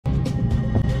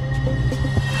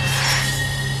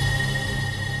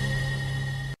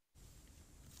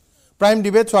prime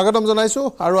debate স্বাগতম জনাইছো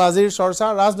আৰু আজিৰ চৰ্চা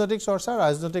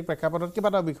ৰাজনৈতিক প্ৰেক্ষাপটত কিবা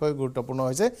এটা বিষয় গুৰুত্বপূৰ্ণ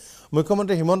হৈছে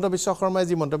মুখ্যমন্ত্ৰী হিমন্ত বিশ্ব শৰ্মাই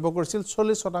যি মন্তব্য কৰিছিল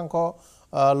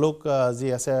 40% লোক যি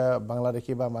আছে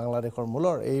বাংলাদেশী বা বাংলাদেশৰ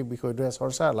মূলৰ এই বিষয়টোৱে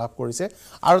চৰ্চা লাভ কৰিছে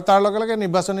আৰু তাৰ লগে লগে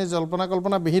নিৰ্বাচনী জল্পনা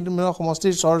কল্পনা বিভিন্ন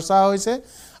সমষ্টিৰ চৰ্চা হৈছে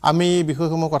আমি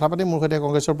বিষয়সমূহ কথা পাতি মোৰ সৈতে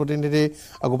কংগ্ৰেছৰ প্ৰতিনিধি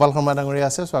গোপাল শৰ্মা ডাঙৰীয়া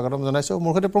আছে স্বাগতম জনাইছো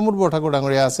মোৰ সৈতে প্ৰমোদ বৰঠাকুৰ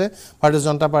ডাঙৰীয়া আছে ভাৰতীয়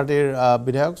জনতা পাৰ্টিৰ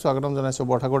বিধায়ক স্বাগতম জনাইছো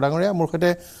বৰঠাকুৰ ডাঙৰীয়া মোৰ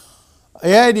সৈতে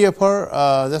AIDFৰ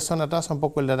জ্যেষ্ঠ নেতা সম্পক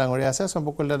কলিতা ডাঙৰীয়া আছে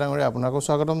সম্পক কলিতা ডাঙৰীয়া আপোনাকো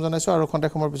স্বাগতম জনাইছো আৰু খন্তে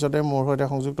সময়ৰ পিছতে মোৰ সৈতে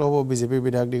সংযুক্ত হ'ব বিজেপি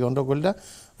বিধায়ক দিগন্ত কলিতা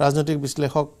ৰাজনৈতিক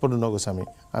বিশ্লেষক পদুন গোস্বামী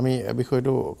আমি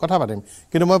বিষয়টো কথা পাতিম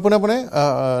কিন্তু মই পুনে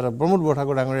প্ৰমোদ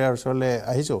বৰঠাকুৰ ডাঙৰীয়াৰ ওচৰলৈ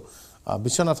আহিছো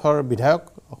বিশ্বনাথৰ বিধায়ক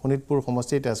শোণিতপুৰ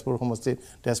সমষ্টি তেজপুৰ সমষ্টি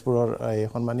তেজপুৰৰ এই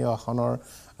সন্মানীয় আসনৰ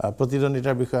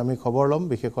প্ৰতিদ্বন্দ্বিতাৰ বিষয়ে আমি খবৰ ল'ম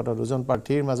বিশেষত দুজন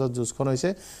প্ৰাৰ্থীৰ মাজত যুঁজখন হৈছে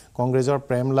কংগ্ৰেছৰ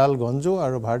প্ৰেমলাল গঞ্জু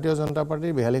আৰু ভাৰতীয় জনতা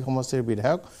পাৰ্টিৰ বিহালী সমষ্টিৰ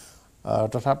বিধায়ক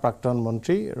তথা প্ৰাক্তন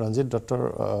মন্ত্ৰী ৰঞ্জিত দত্তৰ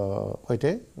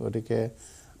হৈতে গতিকে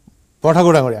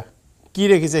বৰঠাকুৰ ডাঙৰীয়া কি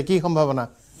দেখিছে কি সম্ভাৱনা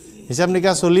হিচাপ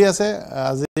নিকাচ চলি আছে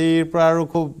আজিৰ পৰা আৰু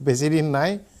খুব বেছি দিন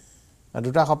নাই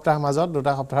দুটা সপ্তাহ মাজত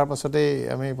দুটা সপ্তাহৰ পাছতে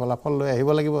আমি ফলাফল লৈ আহিব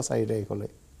লাগিব 4 তাৰিখলৈ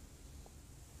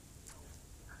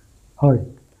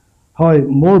হয়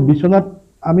মোৰ বিশ্বনাথ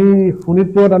আমি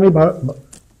শোণিতপুৰত আমি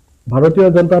ভাৰতীয়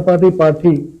জনতা পাৰ্টি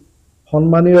প্ৰাৰ্থী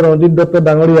সন্মানীয় ৰঞ্জিত দত্ত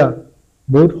ডাঙৰীয়া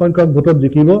বহুত সংখ্যক ভোটত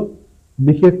জিকিব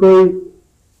বিশেষকৈ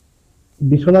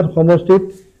বিশ্বনাথ সমষ্টিত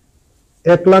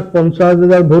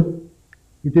 1,50,000 ভোট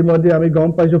ইতিমধ্যে আমি গম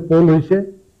পাইছো পোল হৈছে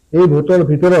এই ভোটৰ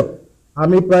ভিতৰত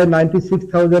আমি প্ৰায়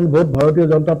 96,000 ভোট ভাৰতীয়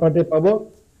জনতা পাৰ্টি পাব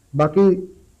বাকি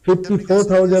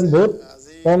 54,000 ভোট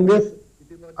কংগ্ৰেছ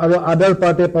আৰু আদাৰ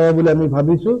পাৰ্টি পাব বুলি আমি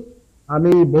ভাবিছো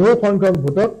আমি বহু সংখ্যক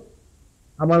ভোটত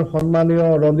আমাৰ সন্মানীয়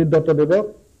ৰঞ্জিত দত্ত দেৱক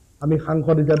আমি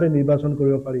সাংসদ হিচাপে নিৰ্বাচন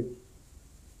কৰিব পাৰিম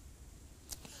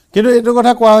কিন্তু এইটো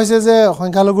কথা কোৱা হৈছে যে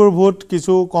সংখ্যালঘুৰ ভোট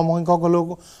কিছু কম সংখ্যক লোক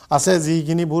আছে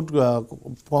যিখিনি ভোট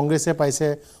কংগ্ৰেছে পাইছে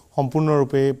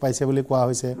সম্পূৰ্ণৰূপে পাইছে বুলি কোৱা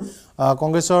হৈছে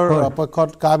কংগ্ৰেছৰ পক্ষত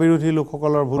কা বিৰোধী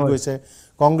লোকসকলৰ ভোট গৈছে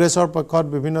কংগ্ৰেছৰ পক্ষত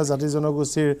বিভিন্ন জাতি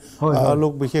জনগোষ্ঠীৰ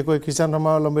লোক বিশেষকৈ খ্ৰীষ্টান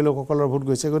ধৰ্মাৱলম্বী লোকসকলৰ ভোট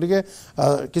গৈছে গতিকে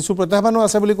কিছু প্ৰত্যাহ্বানো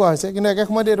আছে বুলি কোৱা হৈছে কিন্তু একে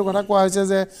সময়তে এইটো কথা কোৱা হৈছে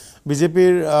যে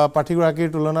বিজেপিৰ প্ৰাৰ্থীগৰাকীৰ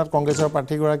তুলনাত কংগ্ৰেছৰ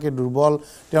প্ৰাৰ্থীগৰাকী দুৰ্বল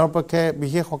তেওঁৰ পক্ষে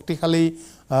বিশেষ শক্তিশালী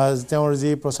তেওঁৰ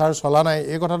যি প্ৰচাৰ চলা নাই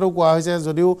এই কথাটো কোৱা হৈছে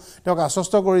যদিও তেওঁক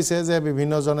আশ্বস্ত কৰিছে যে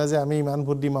বিভিন্নজনে যে আমি ইমান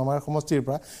ভোট দিম আমাৰ সমষ্টিৰ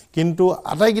পৰা কিন্তু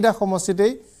আটাইকেইটা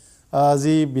সমষ্টিতেই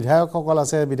যি বিধায়কসকল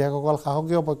আছে বিধায়কসকল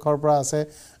শাসকীয় পক্ষৰ পৰা আছে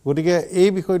গতিকে এই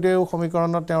বিষয়টোৱেও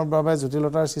সমীকৰণত তেওঁৰ বাবে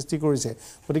জটিলতাৰ সৃষ্টি কৰিছে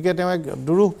গতিকে তেওঁ এক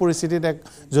দুৰূহ পৰিস্থিতিত এক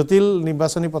জটিল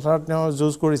নিৰ্বাচনী পথাৰত তেওঁ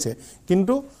যুঁজ কৰিছে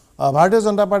কিন্তু ভাৰতীয়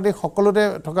জনতা পাৰ্টিৰ সকলোতে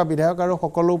থকা বিধায়ক আৰু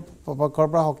সকলো পক্ষৰ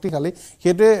পৰা শক্তিশালী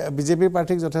সেইটোৱে বিজেপি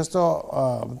প্ৰাৰ্থীক যথেষ্ট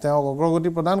তেওঁক অগ্ৰগতি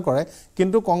প্ৰদান কৰে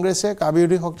কিন্তু কংগ্ৰেছে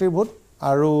কাবিৰোধী শক্তিৰ ভোট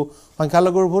আৰু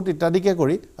সংখ্যালঘুৰ ভোট ইত্যাদিকে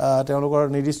কৰি তেওঁলোকৰ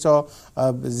নিৰ্দিষ্ট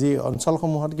যি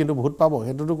অঞ্চলসমূহত কিন্তু ভোট পাব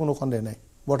হেতুটো কোনো সন্দেহ নাই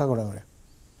বৰঠাকুৰ ডাঙৰীয়া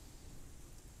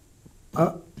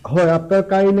হয় আফটাৰ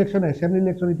কাই ইলেকশন এসেম্বলি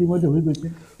ইলেকশন ইতিমধ্যে হৈ গৈছে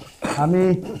আমি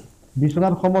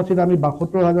বিশ্বনাথ সমষ্টিত আমি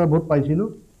 72,000 ভোট পাইছিলো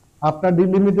আফটাৰ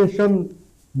ডিলিমিটেশন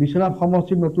বিশ্বনাথ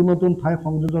সমষ্টিত নতুন নতুন ঠাই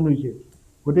সংযোজন হৈছে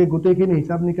গোটেইখিনি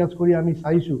হিচাপ নিকাচ কৰি আমি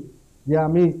চাইছো যে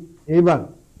আমি এইবাৰ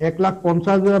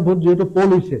 1,50,000 ভোট যেটো পোল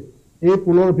হৈছে এই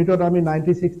পোলৰ ভিতৰত আমি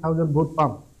 96,000 ভোট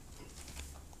পাম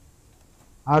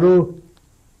আৰু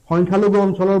সংখ্যালঘু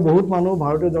অঞ্চলৰ বহুত মানুহ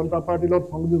ভাৰতীয় জনতা পাৰ্টিৰ লগত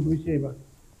সংযোগ হৈছে এইবাৰ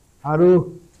আৰু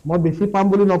মই বেছি পাম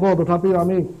বুলি নকওঁ তথাপিও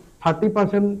আমি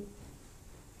 30%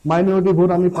 মাইনৰিটি ভোট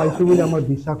আমি পাইছো বুলি আমাৰ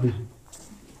বিশ্বাস হৈছে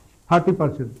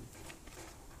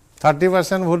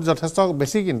 30% ভোট যথেষ্ট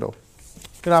বেছি কিন্তু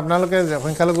আপোনালোকে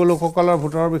সংখ্যালঘু লোকসকলৰ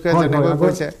ভোটৰ বিষয়ে যেনেকৈ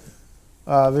কৈছে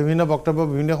বিভিন্ন বক্তব্য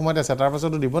বিভিন্ন সময়ত আছে তাৰ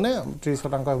পাছতো দিবনে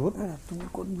 30% ভোট তুমি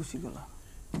কোন গুছি গলা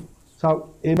চাও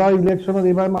এবাৰ ইলেকশ্যনত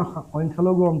এবাৰ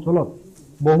সংখ্যালঘু অঞ্চলত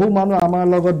বহু মানুহ আমাৰ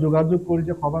লগত যোগাযোগ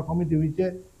কৰিছে সভা সমিতি হৈছে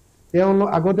তেওঁলোক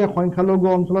আগতে সংখ্যালঘু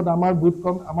অঞ্চলত আমাৰ বুথ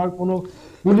কম আমাৰ কোনো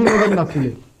পুলিং এজেণ্ট নাছিল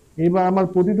এইবাৰ আমাৰ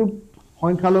প্ৰতিটো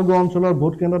সংখ্যালঘু অঞ্চলৰ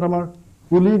ভোট কেন্দ্ৰত আমাৰ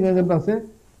পুলিং এজেণ্ট আছে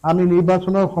আমি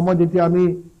নিৰ্বাচনৰ সময় যেতিয়া আমি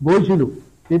গৈছিলো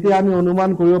তেতিয়া আমি অনুমান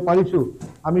কৰিব পাৰিছো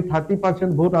আমি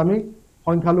 30% ভোট আমি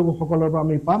সংখ্যালঘু সকলৰ পৰা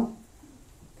আমি পাম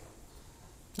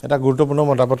এটা গুৰুত্বপূৰ্ণ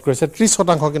মতামত কৰিছে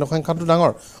 30% কিন্তু সংখ্যাটো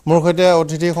ডাঙৰ মোৰ সৈতে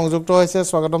অতিথি সংযুক্ত হৈছে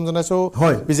স্বাগতম জনাইছো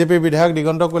বিজেপি বিধায়ক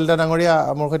দিগন্ত কলিতা ডাঙৰীয়া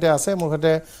মোৰ সৈতে আছে মোৰ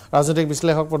সৈতে ৰাজনৈতিক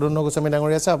বিশ্লেষক পদুন গোস্বামী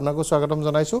ডাঙৰীয়া আছে আপোনাকো স্বাগতম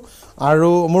জনাইছো আৰু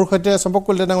মোৰ সৈতে সম্পক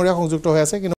কলিতা ডাঙৰীয়া সংযুক্ত হৈ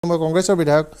আছে কিন্তু মই কংগ্ৰেছৰ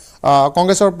বিধায়ক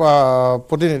কংগ্ৰেছৰ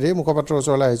প্ৰতিনিধি মুখপাত্ৰৰ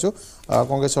ওচৰলৈ আহিছো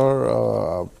কংগ্ৰেছৰ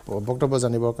বক্তব্য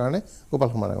জানিবৰ কাৰণে গোপাল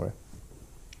শৰ্মা ডাঙৰীয়া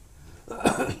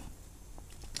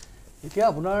এতিয়া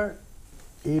আপোনাৰ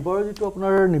এইবাৰ যেটো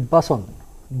আপোনাৰ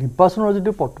নিৰ্বাচনৰ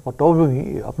যেটো পটভূমি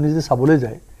আপুনি যদি চাবলৈ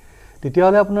যায়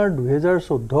তেতিয়াহ'লে আপোনাৰ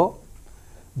 2014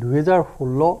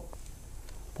 2016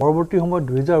 পৰৱৰ্তী সময়ত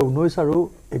 2019 আৰু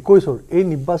 21 এই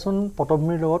নিৰ্বাচন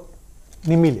পটভূমিৰ লগত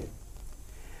নিমিলে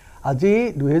আজি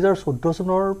 2014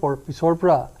 চনৰ পিছৰ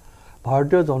পৰা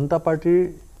ভাৰতীয় জনতা পাৰ্টিৰ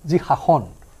যি শাসন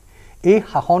এই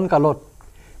শাসন কালত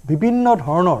বিভিন্ন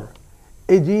ধৰণৰ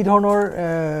এই যি ধৰণৰ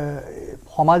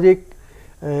সামাজিক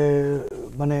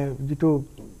মানে যেটো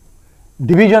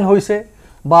ডিভিজন হৈছে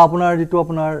বা আপোনাৰ যেটো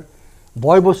আপোনাৰ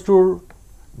বয় বস্তুৰ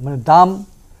মানে দাম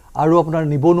আৰু আপোনাৰ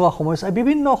নিবনুৱা সমস্যা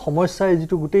বিভিন্ন সমস্যাই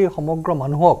যেটো গোটেই সমগ্ৰ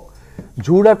মানুহক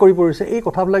জোৰা কৰি পৰিছে এই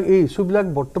কথাবিলাক এই ইস্যুবিলাক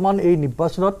বৰ্তমান এই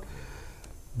নিৰ্বাচনত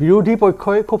বিৰোধী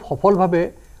পক্ষই খুব সফলভাৱে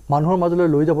মানুহৰ মাজলৈ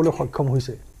লৈ যাবলৈ সক্ষম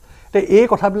হৈছে তে এই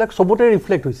কথাবিলাক সবতে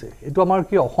ৰিফ্লেক্ট হৈছে এটো আমাৰ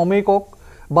কি অসমেই কক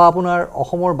বা আপোনাৰ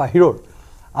অসমৰ বাহিৰৰ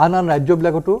আন আন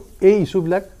ৰাজ্যবিলাকতো এই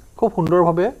ইস্যুবিলাক খুব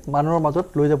সুন্দৰভাৱে মানুহৰ মাজত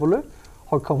লৈ যাবলৈ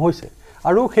সক্ষম হৈছে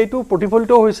আৰু সেইটো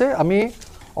প্ৰতিফলিত হৈছে আমি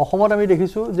অসমত আমি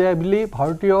দেখিছো যে বুলি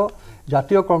ভাৰতীয়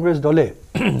জাতীয় কংগ্ৰেছ দলে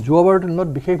যোৱাবাৰৰ তুলনাত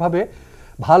বিশেষভাৱে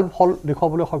ভাল ফল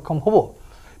দেখুৱাবলৈ সক্ষম হ'ব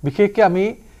বিশেষকৈ আমি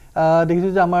দেখিছো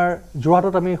যে আমাৰ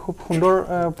যোৰহাটত আমি খুব সুন্দৰ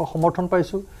সমৰ্থন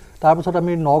পাইছো তাৰ পিছত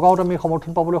আমি নগাঁৱত আমি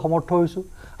সমৰ্থন পাবলৈ সমৰ্থ হৈছো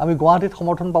আমি গুৱাহাটীত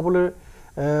সমৰ্থন পাবলৈ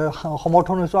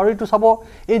সমৰ্থন হৈছো আৰু এটো চাব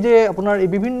এই যে আপোনাৰ এই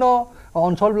বিভিন্ন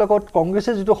অঞ্চলবিলাকত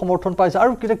কংগ্ৰেছে যেটো সমৰ্থন পাইছে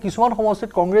আৰু কিছুমান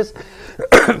সমষ্টিত কংগ্ৰেছ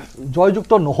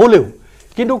জয়যুক্ত নহলেও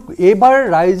কিন্তু এইবাৰ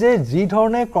ৰাইজে যি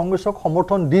ধৰণে কংগ্ৰেছক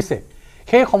সমৰ্থন দিছে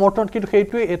সেই সমৰ্থন কিন্তু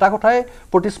সেইটোৱে এটা কথাই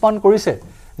প্ৰতিস্থাপন কৰিছে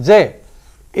যে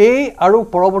এই আৰু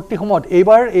পৰৱৰ্তী সময়ত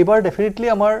এইবাৰ ডেফিনেটলি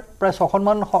আমাৰ প্ৰায়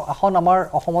 6খনমান আসন আমাৰ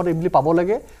অসমত এইবলি পাব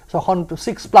লাগে 6খন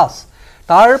 6 প্লাস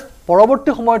তাৰ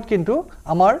পৰৱৰ্তী সময়ত কিন্তু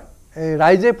আমাৰ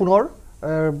ৰাইজে পুনৰ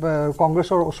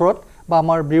কংগ্ৰেছৰ ওচৰত বা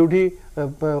আমাৰ বিৰোধী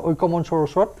ঐক্যমঞ্চৰ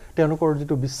ওচৰত তেওঁলোকৰ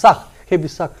যেটো বিশ্বাস সেই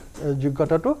বিশ্বাস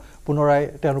যোগ্যতাটো পুনৰাই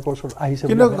তেওঁলোকৰ ওচৰত আহিছে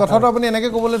কিন্তু কথাটো আপুনি এনেকৈ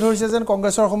ক'বলৈ ধৰিছে যেন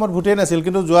কংগ্ৰেছৰ সময়ত ভোটেই নাছিল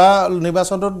কিন্তু যোৱা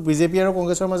নিৰ্বাচনত বিজেপি আৰু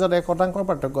কংগ্ৰেছৰ মাজত 1%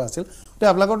 পাৰ্থক্য আছিল তে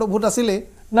আপোনালোকৰটো ভোট আছিলেই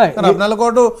নাই কাৰণ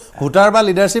আপোনালোকৰটো ভোটাৰ বা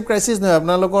লিডাৰশ্বিপ ক্ৰাইসিস নহয়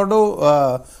আপোনালোকৰটো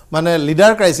মানে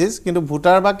লিডাৰ ক্ৰাইসিস কিন্তু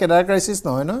ভোটাৰ বা কেডাৰ ক্ৰাইসিস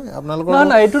নহয় ন আপোনালোকৰ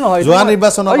না এটো নহয় যোৱা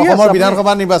নিৰ্বাচনত অসমৰ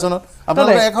বিধানসভা নিৰ্বাচনত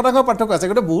আপোনালোকৰ 1% পাৰ্থক্য আছে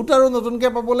কিন্তু ভোট আৰু নতুনকৈ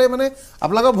পাবলৈ মানে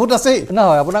আপোনালোকৰ ভোট আছেই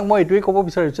নহয় আপোনাক মই এটোই ক'ব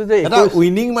বিচাৰিছো যে এটা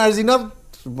উইনিং মাৰ্জিনত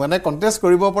মানে কন্টেস্ট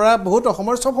কৰিব পৰা বহুত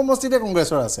অসমৰ সব সমষ্টিতে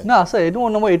কংগ্ৰেছৰ আছে না আছে এটো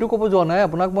মই এটো ক'ব যোৱা নাই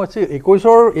আপোনাক মই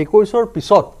 21ৰ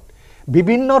পিছত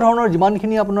বিভিন্ন ধৰণৰ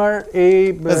যিমানখিনি আপোনাৰ এই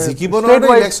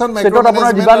ষ্টেটত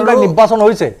আপোনাৰ যিমানবিলাক নিৰ্বাচন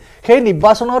হৈছে সেই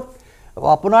নিৰ্বাচনত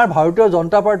আপোনাৰ ভাৰতীয়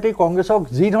জনতা পাৰ্টি কংগ্ৰেছক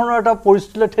যি ধৰণৰ এটা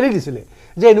পৰিস্থিতিলৈ ঠেলি দিছিলে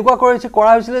যে এনেকুৱা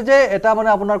কৰা হৈছিল যে এটা মানে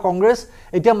আপোনাৰ কংগ্ৰেছ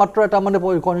এতিয়া মাত্ৰ এটা মানে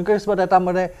কংগ্ৰেছ বা এটা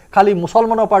মানে খালি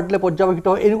মুছলমানৰ পাৰ্টিলে পৰ্যবেক্ষিত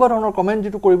এনেকুৱা ধৰণৰ কমেন্ট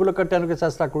যেটো কৰিবলৈ তেওঁলোকে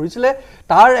চেষ্টা কৰিছিলে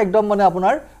তাৰ একদম মানে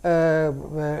আপোনাৰ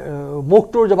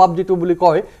মুক্তৰ জবাব যেটো বুলি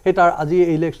কয় সেই তাৰ আজি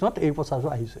এই ইলেকশ্যনত এই প্ৰচাৰ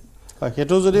আহিছে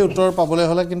হেতু যদি উত্তৰ পাবলৈ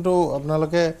হলে কিন্তু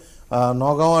আপোনালোকে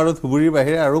নগাঁও আৰু ধুবুৰীৰ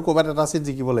বাহিৰে আৰু ক'বাত এটা সিট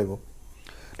জিকিব লাগিব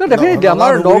তো ডেফিনেটলি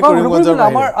আমাৰ নগাঁও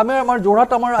আমাৰ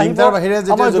যোৰহাট আমাৰ আহিব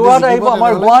আমাৰ যোৰহাট আহিব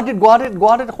আমাৰ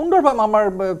গুৱাহাটীত সুন্দৰভাৱে আমাৰ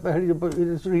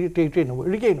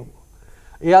ৰিগেইন হ'ব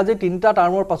এয়া যে 3টা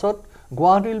টাৰ্মৰ পাছত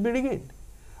গুৱাহাটী উইল বি ৰিগেইন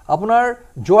আপোনাৰ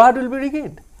যোৰহাট উইল বি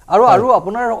ৰিগেইন আৰু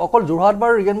আপোনাৰ অকল যোৰহাট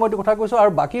বাৰ ৰিগেইন মই কথা কৈছো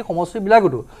আৰু বাকি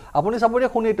সমষ্টিবিলাকতো আপুনি চাব যে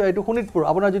এইটো শোণিতপুৰ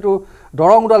আপোনাৰ যেটো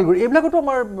দৰং ওদালগুৰি এইবিলাকতো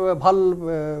আমাৰ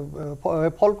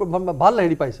ভাল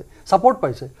হেৰি পাইছে সাপোৰ্ট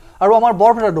পাইছে আৰু আমাৰ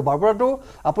বৰপেটাটো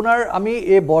আপোনাৰ আমি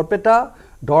এই বৰপেটা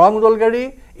দৰং ওদালগুৰি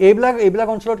এইবিলাক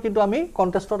অঞ্চলত কিন্তু আমি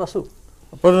কন্টেষ্টত আছো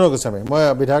প্ৰদন্ন গোস্বামী মই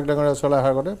বিধায়ক ডাঙৰীয়া ওচৰলৈ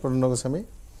অহাৰ আগতে প্ৰদন্ন গোস্বামী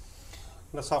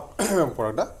না চাওক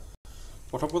পৰাগদা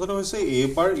প্ৰথম কথাটো হৈছে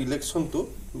এইবাৰ ইলেকশ্যনটো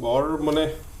বৰ মানে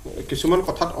কিছুমান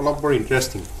কথাত অলপ বৰ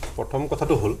ইন্টাৰেষ্টিং প্ৰথম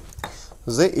কথাটো হ'ল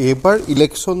যে এইবাৰ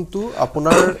ইলেকশ্যনটো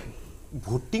আপোনাৰ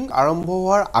ভোটিং আৰম্ভ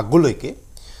হোৱাৰ আগলৈকে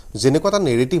যেনেকুৱা এটা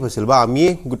নেৰেটিভ আছিল বা আমি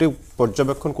গোটেই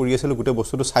পৰ্যবেক্ষণ কৰি আছিলোঁ গোটেই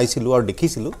বস্তুটো চাইছিলোঁ আৰু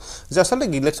দেখিছিলোঁ যে আচলতে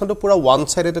ইলেকশ্যনটো পুৰা ওৱান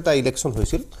সাইডেড এটা ইলেকশ্যন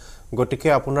হৈছিল গতিকে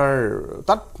আপোনাৰ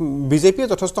তাত বিজেপিয়ে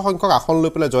যথেষ্ট সংখ্যক আসন লৈ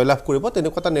পেলাই জয়লাভ কৰিব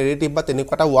তেনেকুৱা এটা নেৰেটিভ বা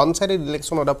তেনেকুৱা এটা ওৱান সাইডেড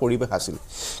ইলেকশ্যন এটা পৰিৱেশ আছিল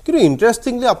কিন্তু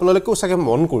ইন্টাৰেষ্টিংলি আপোনালোকেও চাগে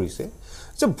মন কৰিছে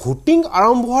যে ভোটিং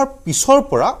আৰম্ভ হোৱাৰ পিছৰ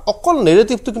পৰা অকল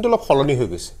নেৰেটিভটো কিন্তু অলপ সলনি হৈ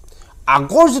গৈছে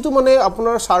আগৰ যেটো মানে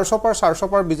আপোনাৰ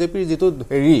চাৰচপাৰ বিজেপিৰ যেটো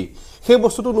হেৰি সেই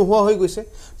বস্তুটো নোহোৱা হৈ গৈছে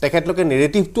তেখেতলোকে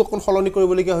নেৰেটিভটো অকন সলনি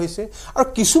কৰিবলগীয়া হৈছে আৰু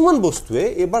কিছুমান বস্তুৱে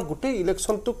এবাৰ গোটেই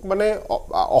ইলেকশ্যনটোক মানে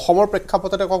অসমৰ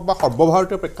প্ৰেক্ষাপটতে কক বা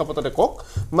সৰ্বভাৰতীয় প্ৰেক্ষাপটতে কক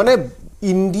মানে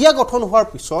ইণ্ডিয়া গঠন হোৱাৰ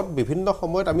পিছত বিভিন্ন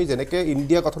সময়ত আমি যেনেকৈ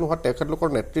ইণ্ডিয়া গঠন হোৱাৰ তেখেতলোকৰ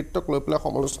নেতৃত্বক লৈ পেলাই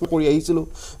সমালোচনা কৰি আহিছিলোঁ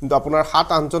কিন্তু আপোনাৰ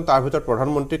 7-8জন তাৰ ভিতৰত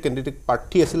প্ৰধানমন্ত্ৰী কেণ্ডিডেট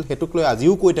প্ৰাৰ্থী আছিল হেতুক লৈ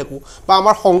আজিও কৈ থাকোঁ বা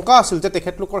আমাৰ শংকা আছিল যে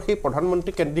তেখেতলোকৰ সেই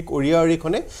প্ৰধানমন্ত্ৰী কেণ্ডিডেট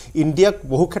অৰিয়াৰিখনে ইণ্ডিয়াক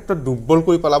বহু ক্ষেত্ৰত দুৰ্বল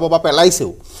কৰি পেলাব বা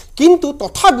পেলাইছেও কিন্তু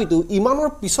তথাপিতো ইমানৰ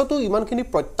পিছতো ইমানখিনি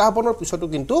প্ৰত্যাহ্বানৰ পিছতো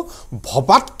কিন্তু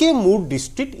ভবাতকৈ মোৰ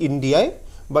দৃষ্টিত ইণ্ডিয়াই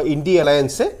বা ইণ্ডি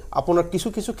এলায়েন্সে আপোনাৰ কিছু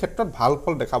কিছু ক্ষেত্ৰত ভাল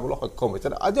ফল দেখাবলৈ সক্ষম হৈছে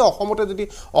আজি অসমতে যদি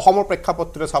অসমৰ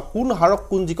প্ৰেক্ষাপটতে চাওক কোন হাৰক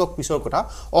কোন জিকক পিছৰ কথা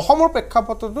অসমৰ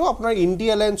প্ৰেক্ষাপটতো আপোনাৰ ইণ্ডি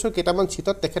এলায়েন্সৰ কেইটামান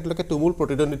চিটত তেখেতলোকে তুমুল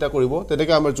প্ৰতিদ্বন্দ্বিতা কৰিব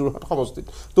তেনেকৈ আমাৰ যোৰহাট সমষ্টিত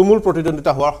তুমুল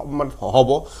প্ৰতিদ্বন্দ্বিতা হোৱাৰ হ'ব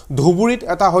ধুবুৰীত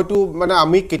এটা হয়তো মানে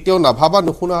আমি কেতিয়াও নাভাবা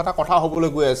নুশুনা এটা কথা হ'বলৈ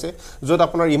গৈ আছে য'ত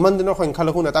আপোনাৰ ইমান দিনৰ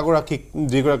সংখ্যালঘু নেতাগৰাকীক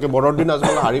যিগৰাকী বৰদিন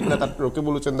আজমল হাৰি পেলাই তাত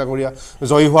ৰকিবুল হুছেইন ডাঙৰীয়া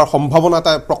জয়ী হোৱাৰ সম্ভাৱনা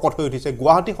এটা প্ৰকট হৈ উঠিছে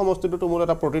গুৱাহাটী সমষ্টিতো তুমুল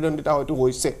এটা প্ৰতিদ্বন্দ্বিতা হয়তো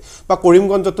হৈছে বা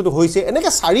কৰিমগঞ্জতো হৈছে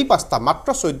এনেকৈ 4-5টা মাত্ৰ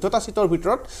 14টা চিটৰ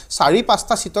ভিতৰত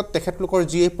 4-5টা চিটত তেখেতলোকৰ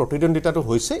যি এই প্ৰতিদ্বন্দ্বিতাটো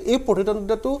হৈছে এই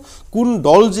প্ৰতিদ্বন্দ্বিতাটো কোন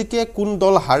দল জিকে কোন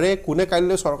দল হাৰে কোনে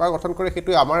কাইলৈ চৰকাৰ গঠন কৰে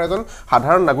সেইটো আমাৰ এজন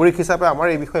সাধাৰণ নাগৰিক হিচাপে আমাৰ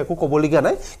এই বিষয়ে একো ক'বলগীয়া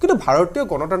নাই কিন্তু ভাৰতীয়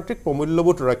গণতান্ত্ৰিক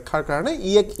প্ৰমূল্যবোধ ৰক্ষাৰ কাৰণে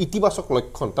ই এক ইতিবাচক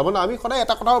লক্ষণ তাৰমানে আমি সদায়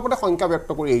এটা কথাৰ ওপৰতে সংখ্যা ব্যক্ত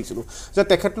কৰি আহিছিলোঁ যে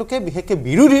তেখেতলোকে বিশেষকৈ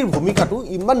বিৰোধীৰ ভূমিকাটো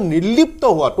ইমান নিৰ্লিপ্ত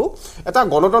হোৱাটো এটা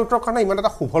গণতন্ত্ৰৰ কাৰণে ইমান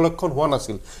এটা শুভ লক্ষণ হোৱা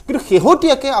নাছিল কিন্তু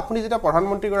শেহতীয়াকৈ আপুনি যেতিয়া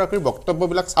প্ৰধানমন্ত্ৰীগৰাকীৰ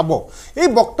বক্তব্যবিলাক চাব এই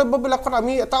বক্তব্যবিলাকত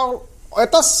আমি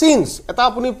এটা চেঞ্জ এটা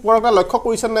আপুনি পৰকা লক্ষ্য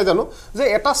কৰিছেনে নাই জানো যে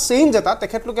এটা চেঞ্জ এটা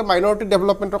তেখেতলোকে মাইনৰিটি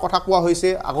ডেভেলপমেণ্টৰ কথা কোৱা হৈছে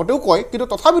আগতেও কয় কিন্তু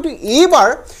তথাপিতো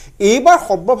এইবাৰ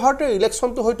সৰ্বভাৰতীয়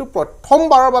ইলেকশ্যনটো হয়তো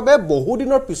প্ৰথমবাৰৰ বাবে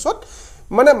বহুদিনৰ পিছত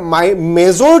মানে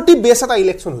মেজৰিটি বেছ এটা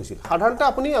ইলেকশ্যন হৈছিল সাধাৰণতে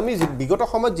আমি বিগত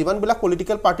সময়ত যিমানবিলাক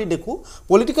পলিটিকেল পাৰ্টি দেখোঁ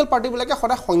পলিটিকেল পাৰ্টিবিলাকে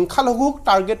সদায় সংখ্যালঘুক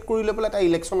টাৰ্গেট কৰি লৈ পেলাই এটা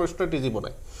ইলেকশ্যনৰ ষ্ট্ৰেটেজি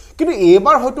বনায় কিন্তু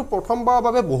এইবাৰ হয়তো প্ৰথমবাৰৰ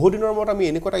বাবে বহুদিনৰ মূৰত আমি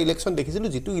এনেকুৱা এটা ইলেকশ্যন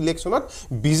দেখিছিলোঁ যিটো ইলেকশ্যনত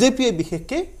বিজেপিয়ে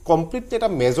বিশেষকৈ কমপ্লিটলি এটা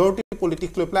মেজৰিটি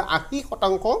পলিটিক্স লৈ পেলাই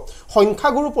 80%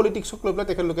 সংখ্যাগুৰু পলিটিক্সক লৈ পেলাই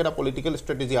তেখেতলোকে এটা পলিটিকেল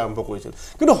ষ্ট্ৰেটেজি আৰম্ভ কৰিছিল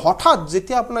কিন্তু হঠাৎ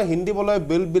যেতিয়া আপোনাৰ হিন্দী বলয়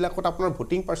বিলবিলাকত আপোনাৰ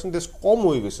ভোটিং পাৰ্চেণ্টেজ কম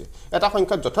হৈ গৈছে এটা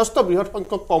সংখ্যাত যথেষ্ট বৃহৎ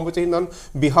সংখ্যক কম হৈছে সিদিনা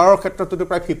বিহাৰৰ ক্ষেত্ৰতো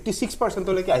প্ৰায়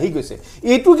 56%লৈকে আহি গৈছে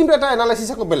এইটো কিন্তু এটা এনালাইচিছ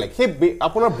আকৌ বেলেগ সেই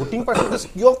আপোনাৰ ভোটিং পাৰ্চেণ্টেজ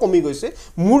কিয় কমি গৈছে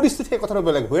মোৰ দৃষ্টিত সেই কথাটো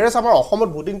বেলেগ হোৱেৰাছ আমাৰ অসমত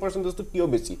ভোটিং পাৰ্চেণ্টেজটো কিয়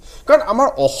বেছি কাৰণ আমাৰ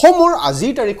অসমৰ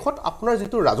আজিৰ তাৰিখত আপোনাৰ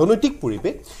যিটো ৰাজনৈতিক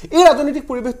পৰিৱেশ এই ৰাজনৈতিক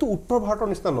পৰিৱেশটো উত্তৰ ভাৰতৰ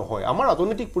নিচিনা নহয় আমাৰ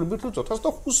ৰাজনৈতিক পৰিৱেশটো যথেষ্ট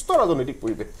সুস্থ ৰাজনৈতিক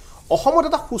পৰিৱেশ অসমত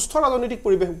এটা সুস্থ ৰাজনৈতিক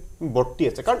পৰিৱেশ বৰ্তি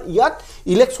আছে কাৰণ ইয়াত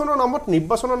ইলেকশ্যনৰ নামত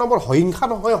নিৰ্বাচনৰ নামত হিংসা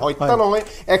নহয় হত্যা নহয়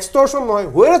এক্সটৰ্চন নহয়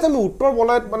হোৱেৰাছ আমি উত্তৰ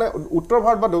বলয়ত মানে উত্তৰ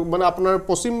ভাৰত বা মানে আপোনাৰ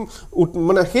পশ্চিম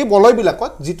মানে সেই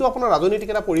বলয়বিলাকত যিটো আপোনাৰ ৰাজনৈতিক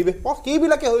এটা পৰিৱেশ পাওঁ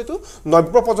সেইবিলাকে হয়তো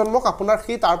নব্য প্ৰজন্মক আপোনাৰ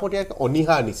সেই তাৰ প্ৰতি এক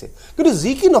অনীহা আনিছে কিন্তু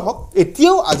যি কি নহওক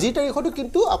এতিয়াও আজিৰ তাৰিখতো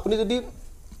কিন্তু আপুনি যদি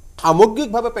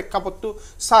সামগ্ৰিকভাৱে প্ৰেক্ষাপটটো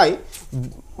চাই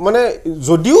মানে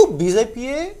যদিও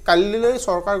বিজেপিয়ে কালিলৈ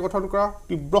চৰকাৰ গঠন কৰাৰ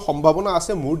তীব্ৰ সম্ভাৱনা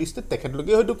আছে মোৰ দৃষ্টিত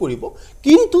তেখেতলোকে হয়তো কৰিব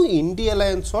কিন্তু ইণ্ডি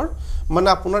এলায়েন্সৰ মানে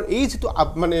আপোনাৰ এই যিটো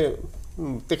মানে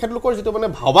তেখেতলোকৰ যিটো মানে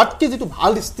ভাৱাতকৈ যিটো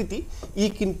ভাল স্থিতি ই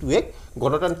কিন্তু এক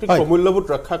গণতান্ত্ৰিক প্ৰমূল্যবোধ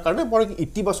ৰক্ষাৰ কাৰণে বৰ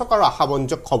ইতিবাচক আৰু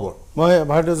আশাবঞ্জক খবৰ মই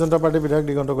ভাৰতীয় জনতা পাৰ্টীৰ বিধায়ক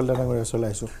দিগন্ত কলিতা ডাঙৰীয়া ওচৰলৈ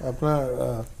আহিছোঁ আপোনাৰ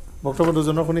বক্তব্য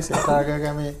দুজনৰ শুনিছে তাৰ আগে আগে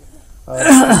আমি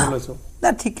লৈছোঁ না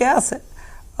ঠিকে আছে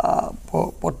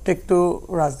প্ৰত্যেকটো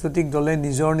ৰাজনৈতিক দলে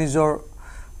নিজৰ নিজৰ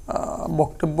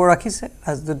বক্তব্য ৰাখিছে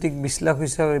ৰাজনৈতিক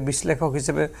বিশ্লেষক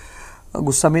হিচাপে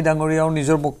গোস্বামী ডাঙৰীয়াও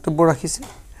নিজৰ বক্তব্য ৰাখিছে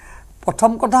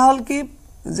প্ৰথম কথা হ'ল কি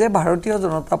যে ভাৰতীয়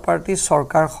জনতা পাৰ্টীৰ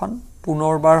চৰকাৰখন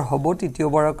পুনৰবাৰ হ'ব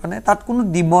তৃতীয়বাৰৰ কাৰণে তাত কোনো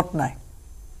দ্বিমত নাই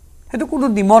সেইটো কোনো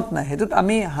দ্বিমত নাই সেইটোত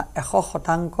আমি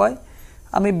 100%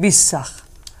 আমি বিশ্বাস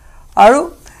আৰু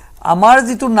আমাৰ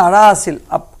যিটো নাৰা আছিল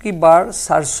আপকি বাৰ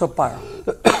চাৰশো পাৰ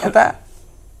এটা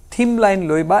থিম লাইন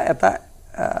লৈ বা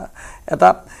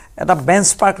এটা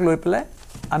বেঞ্চমাৰ্ক লৈ পেলাই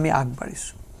আমি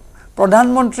আগবাঢ়িছোঁ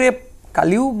প্ৰধানমন্ত্ৰীয়ে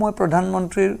কালিও মই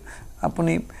প্ৰধানমন্ত্ৰীৰ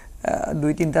আপুনি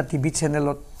 2-3টা টিভি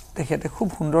চেনেলত তেখেতে খুব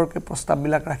সুন্দৰকৈ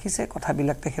প্ৰস্তাৱবিলাক ৰাখিছে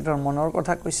কথাবিলাক তেখেতৰ মনৰ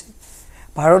কথা কৈছে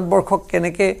ভাৰতবৰ্ষক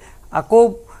কেনেকৈ আকৌ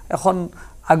এখন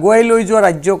আগুৱাই লৈ যোৱা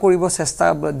ৰাজ্য কৰিব চেষ্টা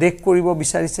দেশ কৰিব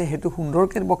বিচাৰিছে সেইটো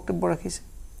সুন্দৰকৈ বক্তব্য ৰাখিছে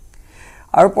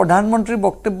আৰু প্ৰধানমন্ত্ৰীৰ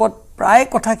বক্তব্যত প্ৰায়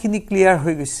কথাখিনি ক্লিয়াৰ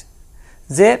হৈ গৈছে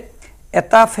যে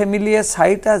এটা ফেমিলিয়ে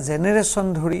 4টা জেনেৰেশ্যন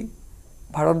ধৰি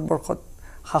ভাৰতবৰ্ষত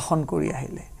শাসন কৰি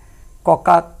আহিলে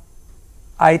ককাক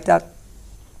আইতাক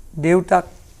দেউতাক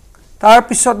তাৰ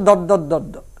পিছত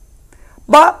দত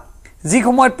বা যি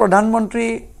সময়ত প্ৰধানমন্ত্ৰী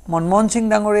মনমোহন সিং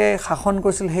ডাঙৰীয়াই শাসন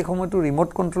কৰিছিল সেই সময়তো ৰিমোট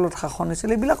কণ্ট্ৰলত শাসন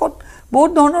হৈছিল এইবিলাকত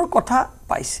বহুত ধৰণৰ কথা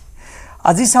পাইছে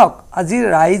আজি চাওক আজি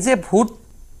ৰাইজে ভোট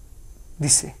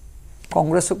দিছে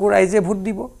কংগ্ৰেছকো ৰাইজে ভোট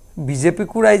দিব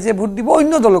বিজেপিকো ৰাইজে ভোট দিব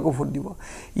অন্য দলকো ভোট দিব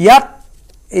ইয়াত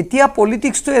এতিয়া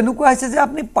পলিটিক্সটো এনেকুৱা হৈছে যে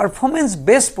আপুনি পাৰফৰ্মেন্স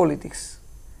বেছ পলিটিক্স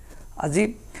আজি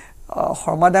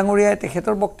শৰ্মা ডাঙৰীয়াই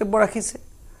তেখেতৰ বক্তব্য ৰাখিছে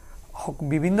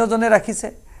বিভিন্নজনে ৰাখিছে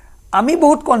আমি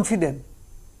বহুত কনফিডেন্ট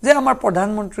যে আমাৰ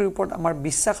প্ৰধানমন্ত্ৰীৰ ওপৰত আমাৰ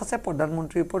বিশ্বাস আছে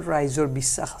প্ৰধানমন্ত্ৰীৰ ওপৰত ৰাইজৰ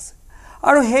বিশ্বাস আছে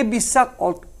আৰু সেই বিশ্বাস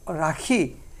ৰাখি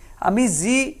আমি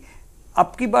যি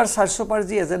আপকি বাৰ চাৰশো পাৰ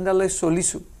যি এজেণ্ডা লৈ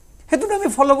চলিছোঁ সেইটোত আমি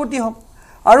ফলৱতী হ'ম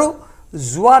আৰু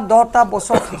যোৱা 10টা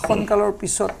বছৰ শাসনকালৰ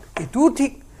পিছত এটোও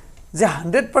ঠিক যে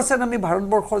 100% আমি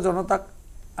ভাৰতবৰ্ষৰ জনতাক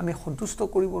আমি সন্তুষ্ট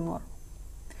কৰিব নোৱাৰো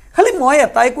খালি মই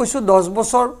এটাই কৈছো 10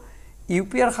 বছৰ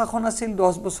ইউপিআৰ শাসন আছিল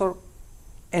 10 বছৰ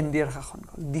এনডিআৰ শাসন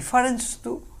হ'ল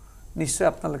ডিফাৰেন্সটো নিশ্চয়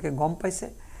আপোনালোকে গম পাইছে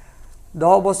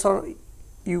 10 বছৰ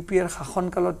ইউপিআৰ শাসন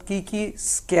কালত কি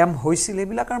স্ক্যাম হৈছিল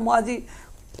এইবিলাক আৰু মই আজি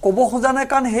ক'ব খোজা নাই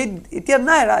কাৰণ সেই এতিয়া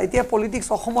নাই এতিয়া পলিটিক্স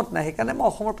অসমত নাই সেইকাৰণে মই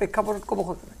অসমৰ প্ৰেক্ষাপটত ক'ব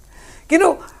খোজা নাই কিন্তু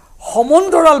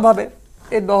সমান্তৰালভাৱে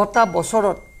এই 10টা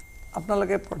বছৰত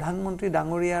আপোনালোকে প্ৰধানমন্ত্ৰী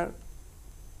ডাঙৰীয়াৰ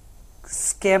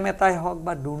স্ক্যাম এটাই হওক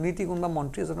বা দুৰ্নীতি কোনোবা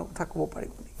মন্ত্ৰী এজনৰ কথা ক'ব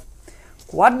পাৰিব নেকি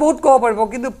কোৱাত বহুত ক'ব পাৰিব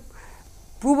কিন্তু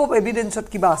প্ৰুফ অফ এভিডেন্সত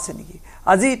কিবা আছে নেকি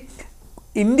আজি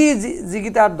ইণ্ডি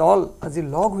যিকেইটা দল আজি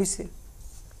লগ হৈছে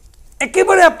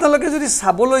একেবাৰে আপোনালোকে যদি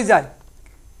চাবলৈ যায়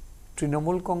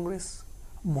তৃণমূল কংগ্ৰেছ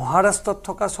মহাৰাষ্ট্ৰত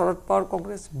থকা শৰদ পাৱাৰ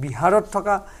কংগ্ৰেছ বিহাৰত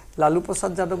থকা লালু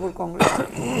প্ৰসাদ যাদৱৰ কংগ্ৰেছ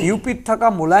ইউপিত থকা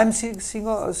মুলায়ম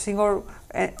সিঙৰ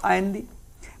আইএনডি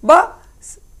বা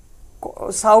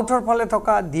সাউথৰ ফালে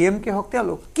থকা ডিএমকে হওক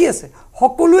তেওঁলোক কি আছে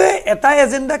সকলোৱে এটা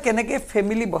এজেন্ডা কেনেকৈ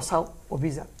ফেমিলি বচাও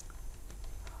অভিযান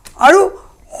আৰু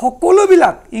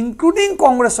সকলোবিলাক ইনক্লুডিং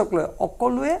কংগ্ৰেছক লৈ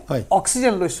সকলোৱে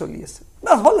অক্সিজেন লৈ চলি আছে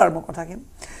বা হ'ল আৰু মই কথাখিনি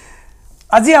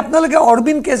আজি আপোনালোকে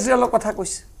অৰবিন্দ কেজৰিৱালৰ কথা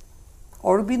কৈছে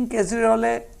অৰবিন্দ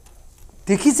কেজৰিৱালে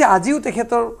দেখিছে আজিও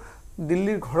তেখেতৰ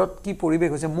দিল্লীৰ ঘৰত কি পৰিৱেশ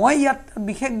হৈছে মই ইয়াত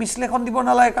বিশেষ বিশ্লেষণ দিব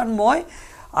নালাগে কাৰণ মই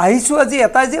আহিছোঁ আজি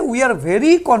এটাই যে উই আৰ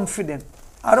ভেৰি কনফিডেণ্ট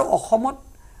আৰু অসমত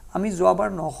আমি যোৱাবাৰ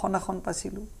 9খন আসন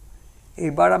পাইছিলোঁ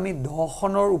এইবাৰ আমি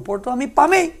 10খনৰ ওপৰতো আমি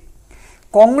পামেই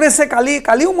কংগ্ৰেছে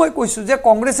কালিও মই কৈছোঁ যে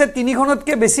কংগ্ৰেছে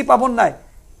 3খনতকৈ বেছি পাব নাই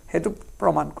সেইটো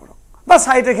প্ৰমাণ কৰক বা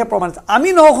 4 তাৰিখে প্ৰমাণ আমি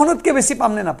 9খনতকৈ বেছি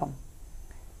পাম নে নাপাম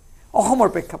অসমৰ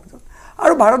প্ৰেক্ষাপটত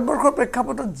আৰু ভাৰতবৰ্ষৰ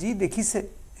প্ৰেক্ষাপটত যি দেখিছে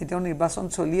এতিয়াও নিৰ্বাচন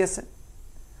চলি আছে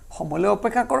সময়লৈ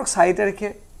অপেক্ষা কৰক 4 তাৰিখে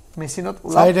মেচিনত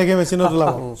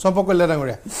ওলাব সম্পকল্য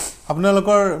ডাঙৰীয়া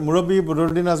আপোনালোকৰ মুৰব্বী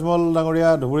বদৰুদ্দিন আজমল ডাঙৰীয়া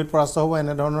ধুবুৰীত পৰাস্ত হ'ব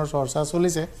এনেধৰণৰ চৰ্চা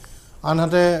চলিছে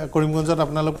আনহাতে কৰিমগঞ্জত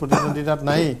আপোনালোক প্ৰতিদ্বন্দ্বিতাত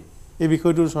নাই এই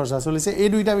বিষয়টোৰ চৰ্চা চলিছে এই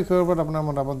দুইটা বিষয়ৰ ওপৰত আপোনাৰ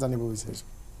মতামত জানিব বিচাৰিছোঁ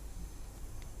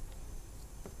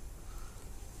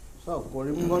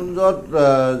কৰিমগঞ্জত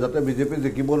যাতে বিজেপি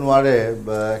জিকিব নোৱাৰে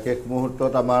শেষ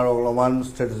মুহূৰ্তত আমাৰ অলপমান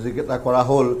ষ্ট্ৰেটেজিক এটা কৰা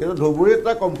হ'ল কিন্তু ধুবুৰীত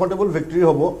এটা কমফৰ্টেবল ভিক্টৰী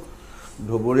হ'ব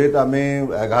ধুবুৰীত আমি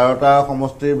 11টা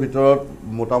সমষ্টিৰ ভিতৰত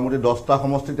মোটামুটি 10টা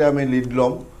সমষ্টিতে আমি লিড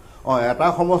ল'ম এটা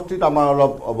সমষ্টিত আমাৰ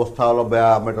অলপ অৱস্থা অলপ বেয়া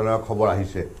আমাৰ তেনেকুৱা খবৰ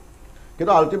আহিছে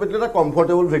কিন্তু আল্টিমেটলি এটা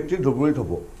কমফৰ্টেবল ভিক্টৰী ধুবুৰীত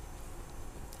হ'ব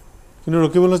কিন্তু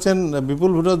ৰকিবুল হোসেন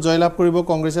বিপুল ভোটত জয়লাভ কৰিব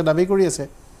কংগ্ৰেছে দাবী কৰি আছে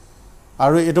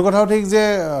আৰু এইটো কথাও ঠিক যে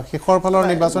শেষৰ ফালৰ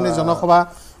নিৰ্বাচনী জনসভা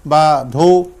বা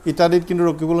ঢৌ ইত্যাদিত কিন্তু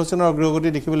ৰকিবুল হোসেনৰ অগ্ৰগতি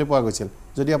দেখিবলৈ পোৱা গৈছিল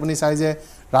যদি আপুনি চাই যে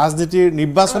ৰাজনীতিৰ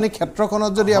নিৰ্বাচনী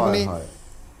ক্ষেত্ৰখনত যদি আপুনি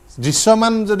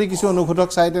দৃশ্যমান যদি কিছু অনুঘটক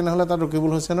চাই তেনেহ'লে তাত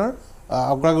ৰকিবুল হোসেনৰ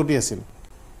অগ্ৰগতি আছিল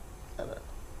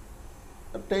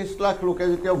 23 লাখ লোকে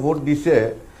যেতিয়া ভোট দিছে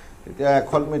তেতিয়া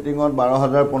এখন মিটিঙত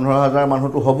 12,000 15,000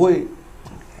 মানুহটো হ'বই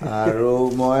আৰু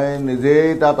মই নিজেই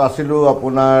তাত আছিলোঁ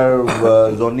আপোনাৰ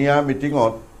জনিয়া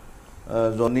মিটিঙত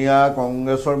জনিয়া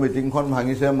কংগ্ৰেছৰ মিটিংখন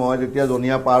ভাঙিছে মই যেতিয়া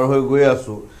জনিয়া পাৰ হৈ গৈ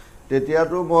আছোঁ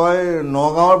তেতিয়াতো মই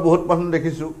নগাঁৱৰ বহুত মানুহ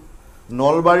দেখিছোঁ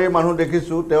নলবাৰীৰ মানুহ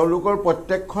দেখিছোঁ তেওঁলোকৰ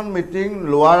প্ৰত্যেকখন মিটিং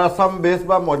লোৱাৰ আছাম বেছ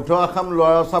বা মধ্য আসাম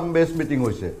লোৱাৰ আছাম বেছ মিটিং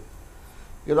হৈছে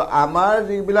কিন্তু আমাৰ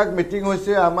যিবিলাক মিটিং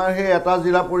হৈছে আমাৰ সেই এটা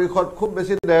জিলা পৰিষদ খুব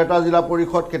বেছি 1.5টা জিলা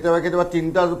পৰিষদ কেতিয়াবা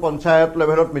 3টা পঞ্চায়ত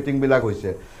লেভেলত মিটিংবিলাক হৈছে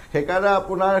সেইকাৰণে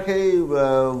আপোনাৰ সেই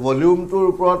ভলিউমটোৰ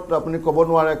ওপৰত আপুনি ক'ব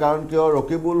নোৱাৰে কাৰণ কিয়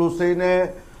ৰকিবুল হুছেইনে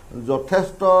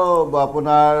যথেষ্ট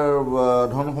আপোনাৰ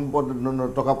ধন সম্পদ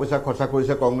টকা পইচা খৰচা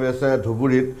কৰিছে কংগ্ৰেছে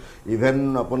ধুবুৰীত ইভেন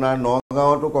আপোনাৰ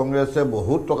নগাঁৱতো কংগ্ৰেছে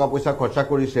বহুত টকা পইচা খৰচা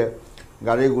কৰিছে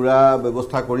গাড়ী ঘোঁৰা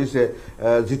ব্যৱস্থা কৰিছে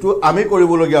যিটো আমি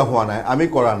কৰিবলগীয়া হোৱা নাই আমি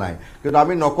কৰা নাই কিন্তু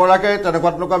আমি নকৰাকৈ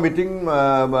তেনেকুৱা মিটিং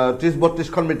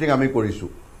 30-32খন মিটিং আমি কৰিছোঁ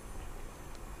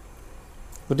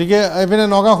গতিকে এইপিনে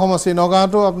নগাঁও সমষ্টি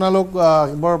নগাঁৱতো আপোনালোক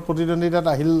বৰ প্ৰতিদ্বন্দ্বিতাত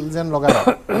আহিল যেন লগায়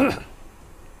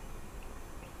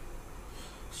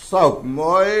চাওক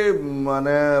মই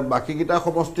মানে বাকীকেইটা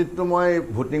সমষ্টিততো মই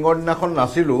ভোটিঙৰ দিনাখন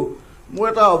নাছিলোঁ মোৰ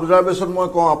এটা অবজাৰভেশ্যন মই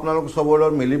কওঁ আপোনালোক চবৰ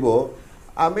লগত মিলিব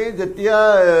আমি যেতিয়া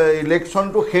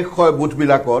ইলেকশ্যনটো শেষ হয়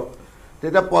বুথবিলাকত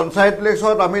তেতিয়া পঞ্চায়ত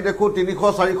ইলেকশ্যনত আমি দেখোঁ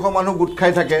 300-400 মানুহ গোট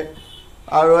খাই থাকে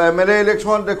আৰু MLA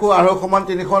ইলেকশ্যনত দেখোঁ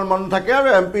 250-300 মানুহ থাকে আৰু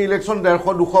MP ইলেকশ্যন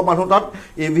 150-200 মানুহ তাত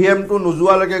EVMটো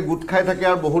নোযোৱালৈকে গোট খাই থাকে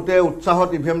আৰু বহুতে উৎসাহত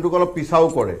EVMটোক অলপ পিছাও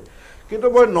কৰে কিন্তু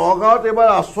মই নগাঁৱত এবাৰ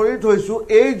আচৰিত হৈছোঁ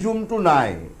এই জুমটো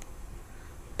নাই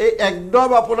এই একদম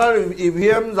আপোনাৰ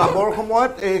EVM যাবৰ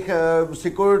সময়ত এই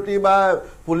সিকিউৰিটি বা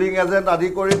পুলিং এজেণ্ট আদি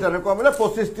কৰি তেনেকুৱা মানে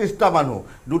 25-30টা মানুহ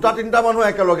 2-3টা মানুহ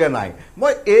একেলগে নাই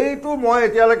মই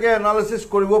এতিয়ালৈকে এনালাইচিছ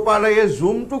কৰিব পৰা নাই এই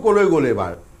জুমটো ক'লৈ গ'ল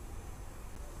এবাৰ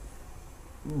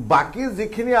বাকি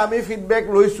যিখিনি আমি ফিডবেক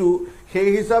লৈছোঁ সেই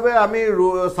হিচাপে আমি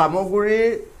সামগুৰি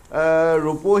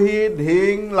ৰূপহী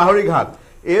ঢিং লাহৰীঘাট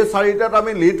এই চাৰিটাত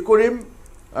আমি লিড কৰিম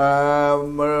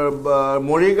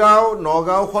মৰিগাঁও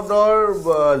নগাঁও সদৰ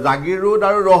জাগিৰোড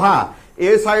আৰু ৰহা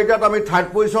এই চাৰিটাত আমি থাৰ্ড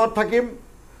পজিশ্যনত থাকিম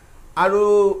আৰু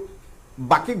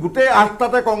বাকি গোটেই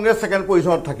 8টাতে কংগ্ৰেছ সেকেন্ড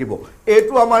পজিশ্যনত থাকিব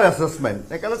এইটো আমাৰ এছেছমেণ্ট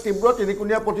সেইকাৰণে তীব্ৰ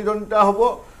তিনিকুণীয়া প্ৰতিদ্বন্দ্বিতা হ'ব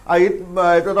আৰু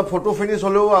এইটো এটা ফটো ফিনিছ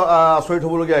হ'লেও আচৰিত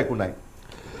হ'বলগীয়া একো নাই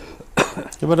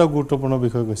কিবা এটা গুৰুত্বপূৰ্ণ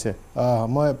বিষয় কৈছে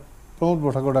মই প্ৰমোদ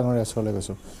বৰঠাকুৰ ডাঙৰীয়া ওচৰলৈ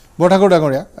গৈছোঁ বৰঠাকুৰ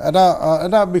ডাঙৰীয়া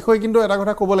এটা বিষয় কিন্তু এটা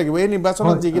কথা ক'ব লাগিব এই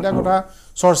নিৰ্বাচনত যিকেইটা কথা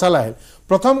চৰ্চালৈ আহিল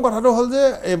প্ৰথম কথাটো হ'ল যে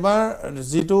এবাৰ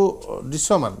যিটো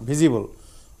দৃশ্যমান ভিজিবল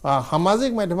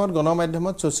সামাজিক মাধ্যমত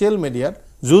গণমাধ্যমত ছ'চিয়েল মিডিয়াত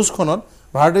যুঁজখনত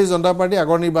ভাৰতীয় জনতা পাৰ্টি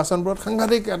আগৰ নিৰ্বাচনবোৰত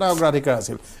সাংঘাতিক এটা অগ্ৰাধিকাৰ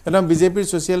আছিল একদম বিজেপিৰ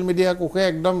ছ'চিয়েল মিডিয়া কোষে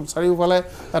একদম চাৰিওফালে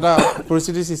এটা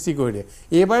পৰিস্থিতি সৃষ্টি কৰি দিয়ে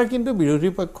এইবাৰ কিন্তু বিৰোধী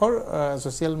পক্ষৰ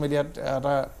ছ'চিয়েল মিডিয়াত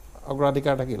এটা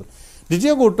অগ্ৰাধিকাৰ থাকিল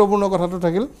দ্বিতীয় গুৰুত্বপূৰ্ণ কথাটো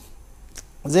থাকিল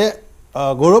যে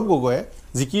গৌৰৱ গগৈয়ে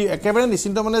একেবাৰে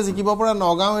নিশ্চিন্ত মানে জিকিব পৰা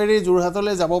নগাঁও এৰি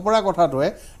যোৰহাটলৈ যাব পৰা কথাটোৱে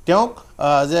তেওঁক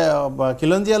যে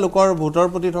খিলঞ্জীয়া লোকৰ ভোটৰ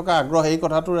প্ৰতি থকা আগ্ৰহ এই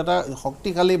কথাটোৰ এটা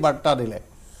শক্তিশালী বাৰ্তা দিলে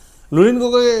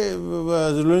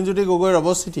লুৰিণজ্যোতি গগৈৰ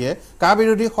অৱস্থিতিয়ে কা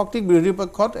বিৰোধী শক্তিক বিৰোধী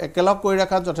পক্ষত একেলগ কৰি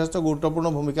ৰখাত যথেষ্ট গুৰুত্বপূৰ্ণ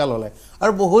ভূমিকা ল'লে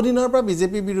আৰু বহুদিনৰ পৰা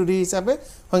বিজেপি বিৰোধী হিচাপে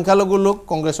সংখ্যালঘু লোক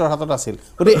কংগ্ৰেছৰ হাতত আছিল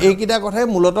গতিকে এইকেইটা কথাই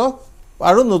মূলতঃ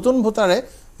আৰু নতুন ভোটাৰে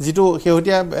যিটো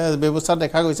শেহতীয়া ব্যৱস্থা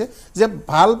দেখা গৈছে যে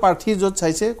ভাল প্ৰাৰ্থী য'ত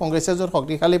চাইছে কংগ্ৰেছে য'ত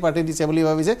শক্তিশালী প্ৰাৰ্থী দিছে বুলি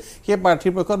ভাবিছে সেই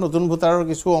প্ৰাৰ্থীৰ পক্ষত নতুন ভোটাৰৰ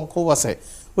কিছু অংশও আছে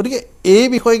গতিকে এই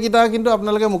বিষয়কেইটা কিন্তু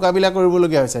আপোনালোকে মোকাবিলা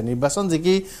কৰিবলগীয়া হৈছে নিৰ্বাচন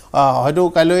জিকি হয়তো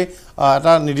কাইলৈ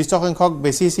এটা নিৰ্দিষ্ট সংখ্যক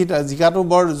বেছি চিট জিকাটো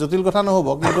বৰ জটিল কথা নহ'ব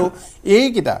কিন্তু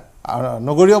এইকেইটা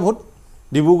নগৰীয় ভোট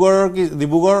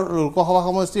ডিব্ৰুগড় লোকসভা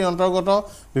সমষ্টিৰ অন্তৰ্গত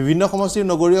বিভিন্ন সমষ্টিৰ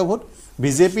নগৰীয় ভোট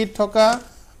বিজেপিত থকা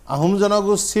আহোম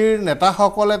জনগোষ্ঠীৰ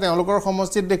নেতাসকলে তেওঁলোকৰ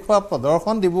সমষ্টিত দেখুওৱা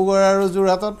প্ৰদৰ্শন ডিব্ৰুগড় আৰু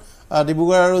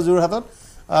যোৰহাটত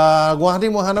গুৱাহাটী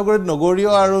মহানগৰীত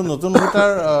নগৰীয় আৰু নতুন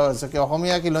ভোটাৰ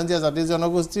অসমীয়া খিলঞ্জীয়া জাতি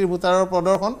জনগোষ্ঠীৰ ভোটাৰৰ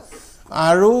প্ৰদৰ্শন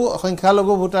আৰু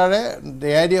সংখ্যালঘু ভোটাৰে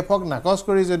AIDFক নাকচ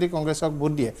কৰি যদি কংগ্ৰেছক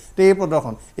ভোট দিয়ে তে এই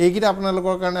প্ৰদৰ্শন এইকেইটা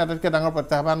আপোনালোকৰ কাৰণে আটাইতকৈ ডাঙৰ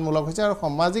প্ৰত্যাহ্বানমূলক হৈছে আৰু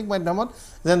সামাজিক মাধ্যমত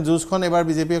যেন যুঁজখন এবাৰ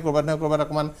বিজেপিয়ে ক'ৰবাত নহয় ক'ৰবাত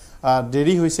অকণমান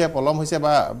দেৰি হৈছে পলম হৈছে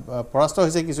বা পৰাস্ত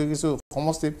হৈছে কিছু কিছু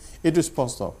সমষ্টিত এইটো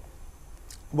স্পষ্ট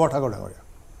বৰঠাকুৰ ডাঙৰীয়া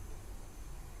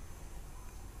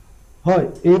হয়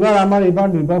এইবাৰ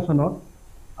নিৰ্বাচনত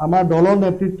আমাৰ দলৰ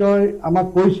নেতৃত্বই আমাক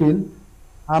কৈছিল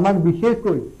আমাক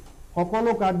বিশেষকৈ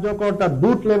সকলো কাৰ্যকৰ্তা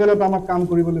বুথ লেভেলত আমাক কাম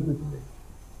কৰিবলৈ কৈছিলে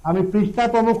আমি পৃষ্ঠা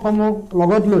প্ৰমুখসমূহ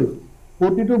লগত লৈ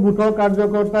প্ৰতিটো বুথৰ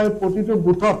কাৰ্যকৰ্তাই প্ৰতিটো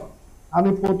বুথত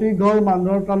আমি প্ৰতি ঘৰ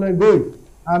মানুহৰ তালৈ গৈ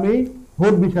আমি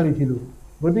ভোট বিচাৰিছিলোঁ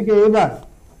গতিকে এইবাৰ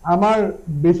আমাৰ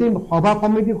বেছি সভা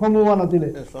সমিতিসমূহ হোৱা নাছিলে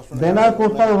বেনাৰ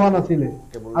পোষ্টাৰ হোৱা নাছিলে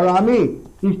আৰু আমি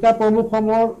পৃষ্ঠা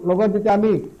প্ৰমুখসমূহৰ লগত যেতিয়া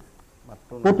আমি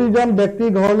প্ৰতিজন ব্যক্তিৰ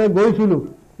ঘৰলৈ গৈছিলোঁ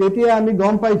তেতিয়া আমি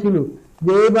গম পাইছিলোঁ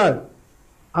যে এইবাৰ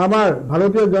আমাৰ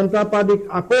ভাৰতীয় জনতা পাৰ্টিক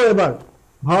আকৌ এবাৰ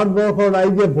ভাৰতবৰ্ষৰ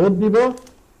ৰাইজে ভোট দিব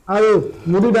আৰু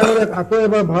মোদী ডাঙৰীয়াক আকৌ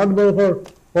এবাৰ ভাৰতবৰ্ষৰ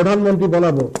প্ৰধানমন্ত্ৰী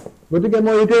বনাব গতিকে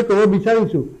মই এইটোৱে ক'ব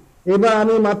বিচাৰিছোঁ এইবাৰ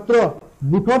আমি মাত্ৰ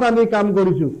বুথত আমি কাম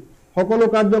কৰিছোঁ সকলো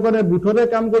কাৰ্যকৰ্তাই বুথতে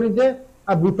কাম কৰিছে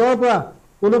আৰু বুথৰ পৰা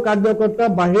কোনো কাৰ্যকৰ্তা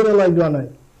বাহিৰ ওলাই যোৱা নাই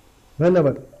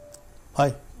ধন্যবাদ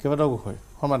হয় কেইবাটাও বিষয়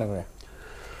শৰ্মা ডাঙৰীয়া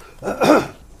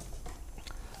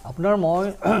আপোনাৰ মই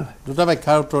দুটা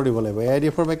ব্যাখ্যাৰ উত্তৰ দিব লাগিব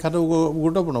AIDFৰ ব্যাখ্যাটো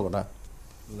গুৰুত্বপূৰ্ণ কথা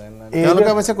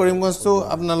তেওঁলোকে অৱশ্যে কৰিমগঞ্জটো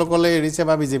আপোনালোকলৈ এৰিছে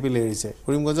বা বিজেপিলৈ এৰিছে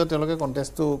কৰিমগঞ্জত তেওঁলোকে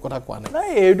কণ্টেষ্টটো কথা কোৱা নাই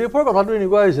AIDFৰ কথাটো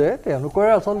এনেকুৱা হৈছে তেওঁলোকে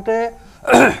আচলতে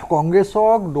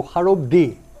কংগ্ৰেছক দোষাৰোপ দি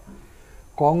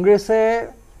কংগ্ৰেছে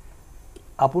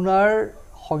আপোনাৰ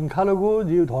সংখ্যালঘু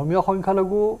যি ধৰ্মীয়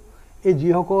সংখ্যালঘু এই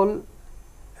যিসকল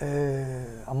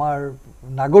আমাৰ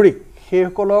নাগৰিক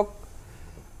সেইসকলক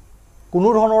কোনো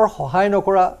ধৰণৰ সহায়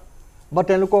নকৰা বা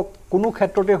তেওঁলোকক কোনো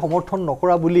ক্ষেত্ৰতে সমৰ্থন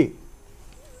নকৰা বুলি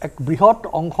এক বৃহৎ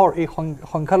অংশৰ এই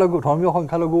সংখ্যালঘু ধৰ্মীয়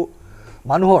সংখ্যালঘু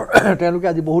মানুহৰ তেওঁলোকে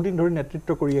আজি বহুদিন ধৰি নেতৃত্ব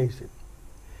কৰি আহিছিল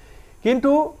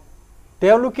কিন্তু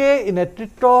তেওঁলোকে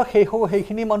নেতৃত্ব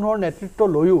সেইখিনি মানুহৰ নেতৃত্ব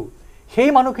লৈও সেই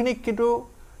মানুহখিনিক কিন্তু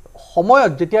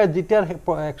সময়ত যেতিয়া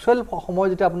একচুৱেল সময়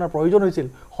যেতিয়া আপোনাৰ প্ৰয়োজন হৈছিল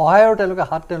সহায়ৰ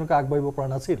তেওঁলোকে আগবাঢ়িব পৰা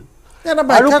নাছিল এটা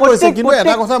ব্যাখ্যা কৰিছে কিন্তু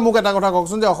এটা কথা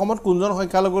কওকচোন যে অসমত কোনজন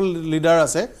সংখ্যালঘু লিডাৰ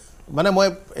আছে মানে মই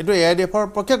এইটো AIDFৰ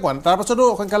পক্ষে কোৱা নাই তাৰপাছতো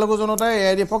সংখ্যালঘু জনতাই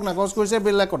AIDFক নাকচ কৰিছে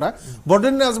বেলেগ কথা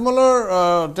বৰদিন আজমলৰ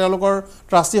তেওঁলোকৰ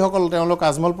ট্ৰাষ্টিসকল তেওঁলোক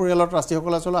আজমল পৰিয়ালৰ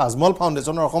ট্ৰাষ্টিসকল আচলতে আজমল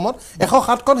ফাউণ্ডেশ্যনৰ অসমত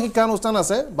 107খন শিক্ষানুষ্ঠান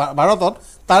আছে ভাৰতত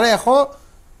তাৰে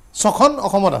 106খন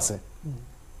অসমত আছে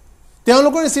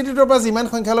তেওঁলোকৰ ইনষ্টিটিউটৰ পৰা যিমান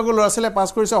সংখ্যালঘু ল'ৰা ছোৱালীয়ে পাছ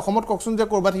কৰিছে অসমত কওকচোন যে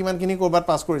ক'ৰবাত সিমানখিনি ক'ৰবাত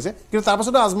পাছ কৰিছে কিন্তু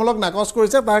তাৰপাছতো আজমলক নাকচ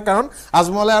কৰিছে তাৰ কাৰণ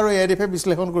আজমলে আৰু AIDFে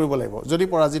বিশ্লেষণ কৰিব লাগিব যদি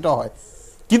পৰাজিত হয়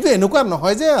কিন্তু এনেকুৱা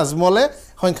নহয় যে আজমলে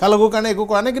সংখ্যালঘুৰ কাৰণে একো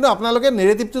কৰা নাই কিন্তু আপোনালোকে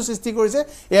নেৰেটিভটো সৃষ্টি কৰিছে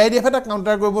AIDF এটা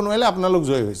কাউণ্টাৰ কৰিব নোৱাৰিলে আপোনালোক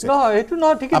জয় হৈছে নহয় এইটো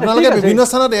নহয় ঠিক আছে আপোনালোকে বিভিন্ন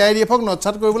স্থানত AIDFক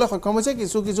নৎসাত কৰিবলৈ সক্ষম হৈছে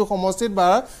কিছু সমষ্টিত বা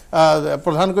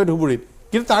প্ৰধানকৈ ধুবুৰীত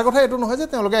কিন্তু তাৰ কথা এইটো নহয় যে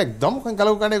তেওঁলোকে একদম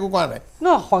সংখ্যালঘুৰ কাৰণে একো কৰা নাই ন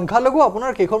সংখ্যালঘু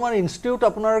আপোনাৰ কেইখনমান ইনষ্টিটিউট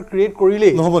আপোনাৰ ক্ৰিয়েট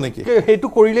কৰিলেই নহ'ব নেকি সেইটো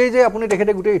কৰিলেই যে আপুনি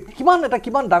তেখেতে গোটেই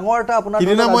কিমান ডাঙৰ এটা আপোনাৰ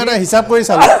কিদিনা মই এটা হিচাপ কৰি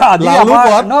চালো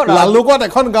লালুকত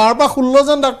এখন গাঁৱৰ পৰা 16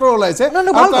 জন ডাক্তৰ ওলাইছে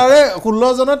আৰু তাৰে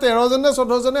 16 জনে 13 জনে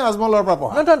 14 জনে আজমলৰ পৰা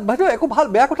পঢ়া বাইদেউ একো ভাল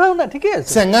বেয়া কথা নাই ঠিকেই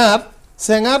আছে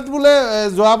চেঙাত বোলে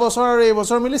যোৱা বছৰ আৰু এই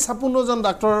বছৰ মিলি 56 জন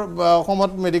ডাক্তৰ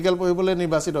অসমত মেডিকেল পঢ়িবলৈ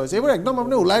নিৰ্বাচিত হৈছে এইবোৰ একদম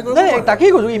আপুনি ওলাই কৰিব নাই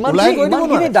তাকেই কৈছো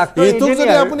ইমানখিনি ডাক্তৰ এইটো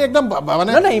যদি আপুনি একদম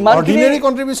মানে অৰ্ডিনাৰী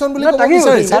কন্ট্ৰিবিউশন বুলি ক'ব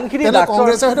বিচাৰিছে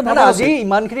কংগ্ৰেছে হয়তো ভাবে আজি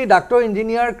ইমানখিনি ডাক্তৰ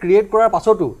ইঞ্জিনিয়াৰ ক্ৰিয়েট কৰাৰ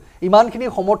পাছতো ইমানখিনি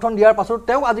সমৰ্থন দিয়াৰ পাছত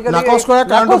তেওঁ আজিকালি নাকচ কৰাৰ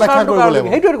কাৰণটো ব্যাখ্যা কৰিব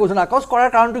লাগিব সেইটোৱে কৈছো নাকচ কৰাৰ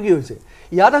কাৰণটো কি হৈছে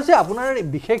ইয়াত আছে আপোনাৰ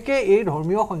বিশেষকৈ এই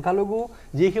ধৰ্মীয় সংখ্যালঘু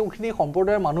যিখিনি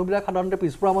সম্প্ৰদায়ৰ মানুহবিলাক সাধাৰণতে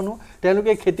পিছপৰা মানুহ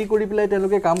তেওঁলোকে খেতি কৰি পেলাই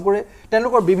তেওঁলোকে কাম কৰে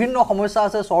তেওঁলোকৰ বিভিন্ন সমস্যা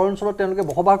আছে চহৰ অঞ্চলত তেওঁলোকে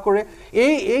বসবাস কৰে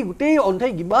এই গোটেই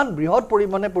অন্ধাই কিমান বৃহৎ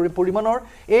পৰিমাণৰ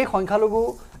এই সংখ্যালঘু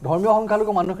ধৰ্মীয়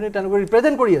সংখ্যালঘু মানুহখিনি তেওঁলোকে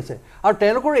ৰিপ্ৰেজেণ্ট কৰি আছে আৰু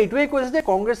তেওঁলোকৰ এইটোৱেই কৈছে যে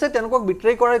কংগ্ৰেছে তেওঁলোকক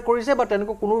বিট্ৰে কৰিছে বা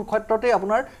তেওঁলোকক কোনো ক্ষেত্ৰতে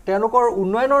আপোনাৰ তেওঁলোকৰ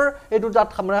উন্নয়নৰ এইটো যাত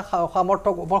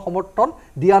সমৰ্থন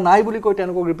দিয়া নাই বুলি কৈ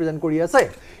তেওঁলোকক ৰিপ্ৰেজেণ্ট কৰি আছে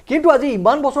কিন্তু আজি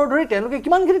ইমান বছৰ ধৰি তেওঁলোকে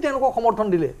কিমানখিনি তেওঁলোকক সমৰ্থন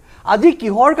দিলে আজি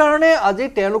কিহৰ কাৰণে আজি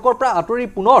তেওঁলোকৰ পৰা আঁতৰি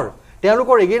পুনৰ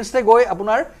তেওঁলোকৰ এগেইনষ্টে গৈ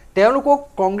আপোনাৰ তেওঁলোকক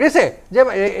কংগ্ৰেছে যে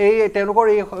এই তেওঁলোকৰ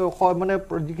এই মানে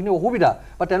যিখিনি অসুবিধা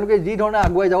বা তেওঁলোকে যি ধৰণে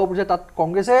আগুৱাই যাব বিচাৰে তাত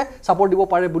কংগ্ৰেছে ছাপৰ্ট দিব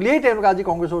পাৰে বুলিয়েই তেওঁলোকে আজি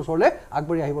কংগ্ৰেছৰ ওচৰলৈ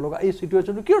আগবাঢ়ি আহিব লগা এই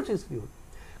চিটুৱেশ্যনটো কিয় সৃষ্টি হ'ল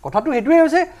কথাটো সেইটোৱে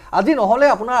হৈছে আজি নহ'লে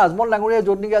আপোনাৰ আজমল ডাঙৰীয়া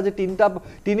য'ত নেকি আজি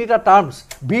তিনিটা টাৰ্মছ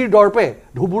বীৰ দৰ্পে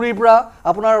ধুবুৰীৰ পৰা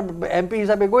আপোনাৰ MP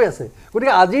হিচাপে গৈ আছে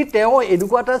গতিকে আজি তেওঁ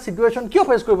এনেকুৱা এটা চিটুৱেশ্যন কিয়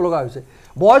ফেচ কৰিব লগা হৈছে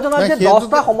মই জনাত যে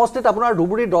 10টা সমষ্টিত আপোনাৰ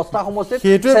ধুবুৰীৰ 10টা সমষ্টিত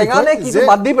চেঙালে কিছু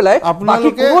বাদ দি পেলাই বাকি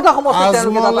কোনোটা সমষ্টিত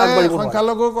তেওঁলোকে তাত আগবাঢ়িব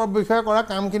সংখ্যালঘুৰ বিষয়ে কৰা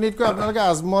কামখিনিতকৈ আপোনালোকে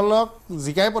আজমলক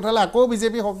জিকাই পঠালে আকৌ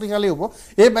বিজেপি শক্তিশালী হ'ব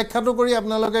এই ব্যাখ্যাটো কৰি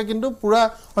আপোনালোকে কিন্তু পুৰা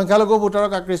সংখ্যালঘু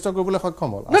ভোটাৰক আকৃষ্ট কৰিবলৈ সক্ষম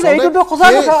হ'ল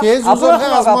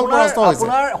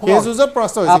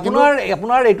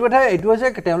আপোনাৰ এইটো হৈছে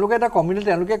তেওঁলোকে এটা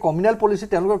কমিউনেল পলিচি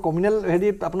তেওঁলোকৰ কমিউনেল হেৰি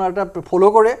আপোনাৰ এটা ফ'ল'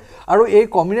 কৰে আৰু এই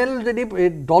কমিউনেল যদি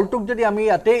দলটোক যদি আমি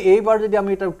ইয়াতে এইবাৰ যদি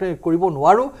আমি কৰিব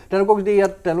নোৱাৰোঁ তেওঁলোকক যদি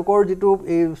ইয়াত তেওঁলোকৰ যিটো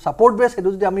এই ছাপৰ্ট বেছ সেইটো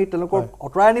যদি আমি তেওঁলোকক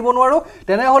আঁতৰাই আনিব নোৱাৰোঁ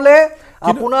তেনেহ'লে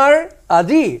আপোনাৰ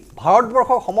আজি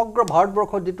সমগ্ৰ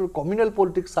ভাৰতবৰ্ষত যিটো কমিউনেল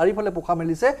পলিটিক্স চাৰিফালে পোখা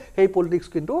মেলিছে সেই পলিটিক্স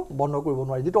কিন্তু বন্ধ কৰিব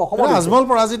নোৱাৰি যিটো অসমত আজমল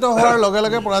পৰাজিত হোৱাৰ লগে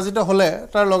লগে পৰাজিত হ'লে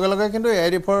তাৰ লগে লগে কিন্তু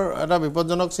AIDFৰ এটা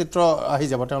বিপদজনক চিত্ৰ আহি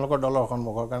যাব তেওঁলোকৰ দলৰ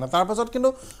সন্মুখৰ কাৰণে তাৰপাছত কিন্তু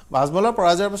আজমলৰ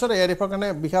পৰাজয়ৰ পিছত AIDFৰ কাৰণে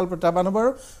বিশাল প্ৰত্যাহ্বান হ'ব আৰু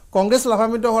কংগ্ৰেছ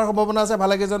লাভান্বিত হোৱাৰ সম্ভাৱনা আছে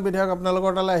ভালেকেইজন বিধায়ক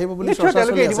আপোনালোকৰ তালৈ আহিব বুলি চৰ্চা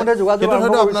চলি আছে কিন্তু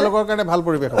হয়তো আপোনালোকৰ কাৰণে ভাল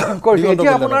পৰিৱেশ হ'ব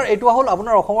এতিয়া আপোনাৰ এইটো হ'ল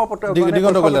আপোনাৰ অসমৰ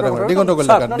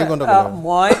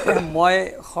মই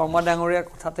শৰ্মা ডাঙৰীয়াৰ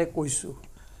কথাতে কৈছোঁ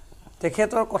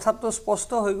তেখেতৰ কথাটো স্পষ্ট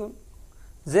হৈ গ'ল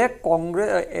যে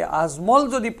আজমল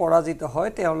যদি পৰাজিত হয়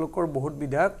তেওঁলোকৰ বহুত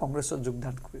বিধায়ক কংগ্ৰেছত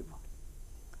যোগদান কৰিব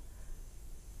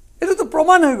এইটোতো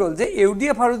প্ৰমাণ হৈ গ'ল যে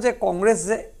UDF আৰু যে কংগ্ৰেছ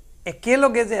যে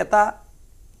একেলগে যে এটা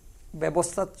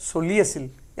ব্যৱস্থাত চলি আছিল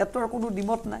ইয়াতৰ কোনো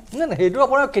দিমত নাই নাই সেইটো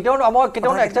আপোনাৰ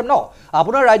কেতিয়াও একচেপ্ট ন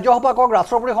আপোনাৰ ৰাজ্যসভা কওক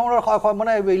ৰাষ্ট্ৰপতি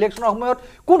মানে ইলেকশ্যনৰ সময়ত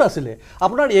কোন আছিলে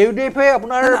আপোনাৰ UDF-এ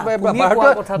আপোনাৰ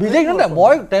বিজেপি নহয়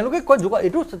মই তেওঁলোকে কয়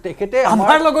এইটো তেখেতে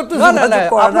আমাৰ লগতো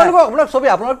আপোনাক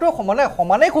চবেই আপোনাকতো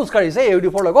সমানেই খোজকাঢ়িছে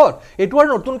UDF-ৰ লগত এইটো আৰু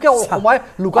নতুনকৈ সময়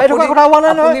লুকাই থকা কথা হোৱা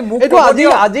নাই নহয় এইটো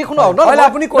আজি শুনক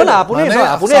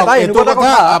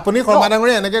আপুনি শৰ্মা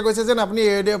ডাঙৰীয়া এনেকৈ কৈছে যেন আপুনি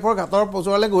UDF-ৰ ঘাটৰ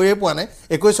পচোৱালে গৈয়ে পোৱা নাই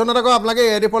 21 চনত আকৌ আপোনালোকে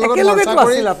UDF-ৰ লগত মৰ্চা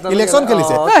কৰি ইলেকশন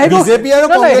খেলিছে বিজেপি আৰু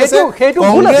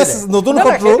কংগ্ৰেছ নতুন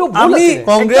শত্ৰু আমি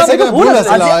কংগ্ৰেছ এটা ভুল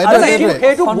আছিল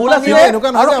সেইটো ভুল আছিল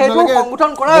আৰু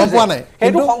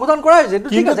সেইটো সংগঠন কৰা হৈছে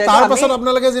কিন্তু তাৰ পাছত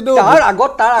আপোনালোকে যেটো তাৰ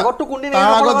আগতটো কোনদিন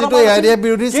তাৰ আগত যেটো AIDF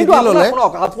বিৰোধী স্থিতি ললে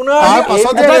আপোনাৰ তাৰ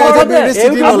পাছত AIDF বিৰোধী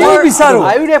স্থিতি ললে বিচাৰো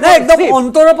একদম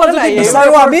অন্তৰৰ পৰা যদি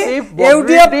বিচাৰো আমি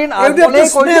UDF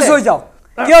স্মেজ হৈ যাও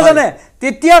কিয় জানে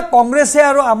তেতিয়া কংগ্ৰেছে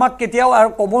আৰু আমাক কেতিয়াও আৰু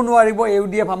ক'ব নোৱাৰিব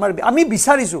UDF আমি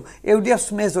বিচাৰিছো UDF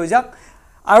স্মেজ হৈ যাক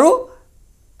আৰু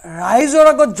ৰাইজৰ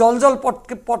আগত জল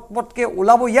পটকে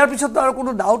ওলাব ইয়াৰ পিছত আৰু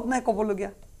কোনো ডাউট নাই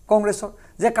ক'বলগীয়া কংগ্ৰেছৰ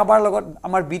যে কাবাৰ লগত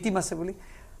আমাৰ বি টিম আছে বুলি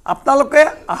আপোনালোকে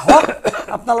আহক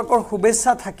আপোনালোকৰ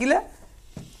শুভেচ্ছা থাকিলে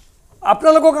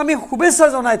আপোনালোকক আমি শুভেচ্ছা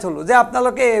জনাই থলো যে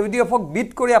আপোনালোকে UDF-ক বিট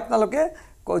কৰি আপোনালোকে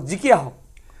জিকি আহক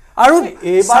আৰু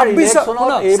এইবাৰ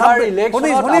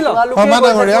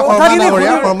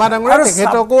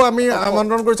তেখেতকো আমি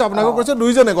আমন্ত্ৰণ কৰিছো আপোনাকো কৈছো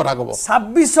দুইজনে কথা ক'ব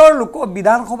 26ৰ লোক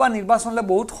বিধানসভা নিৰ্বাচনলৈ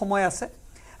বহুত সময় আছে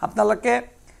আপোনালোকে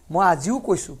মই আজিও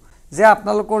কৈছো যে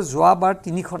আপোনালোকৰ যোৱাবাৰ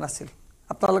 3খন আছিল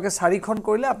আপোনালোকে 4খন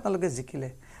কৰিলে আপোনালোকে জিকিলে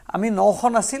আমি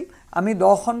 9খন আছিল আমি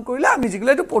 10খন কৰিলে আমি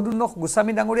জিকিলে এইটো পদুন্ন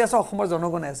গোস্বামী ডাঙৰীয়া আছে অসমৰ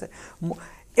জনগণে আছে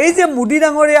এই যে মুদি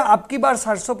ডাঙৰীয়া আপকিবাৰ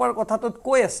 400 পাৰ কথাটোত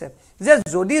কৈ আছে যে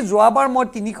যদি যোৱাবাৰ মই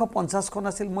 350খন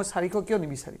আছিল মই 400 কিয়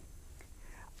নিবিচাৰিম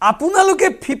আপোনালোকে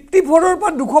 54 ৰ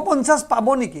পৰা 250 পাব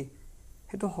নেকি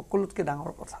হেতু সকলোতকে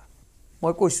ডাঙৰ কথা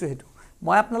মই কৈছো হেতু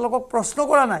মই আপোনালোকক প্ৰশ্ন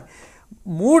কৰা নাই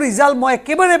মোৰ ৰিজাল্ট মই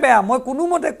একেবাৰে বেয়া মই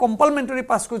কোনোমতে কম্পালমেন্টাৰী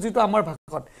পাছ কৰিছো যেটো আমাৰ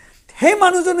ভাষাত সেই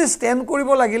মানুহজনে ষ্টেণ্ড কৰিব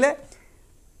লাগিলে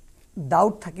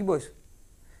ডাউট থাকিবই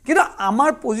কিন্তু আমাৰ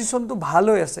পজিশনটো ভাল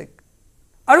হৈ আছে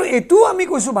আৰু এটো আমি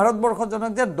কৈছো ভাৰতবৰ্ষৰ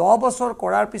জনক যে 10 বছৰ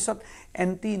কৰাৰ পিছত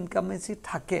এন্টি ইনকামেন্সি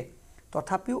থাকে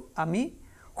তথাপিও আমি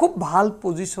খুব ভাল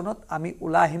পজিশনত আমি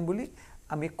ওলাই আহিম বুলি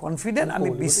আমি কনফিডেন্ট আমি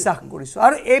বিশ্বাস কৰিছো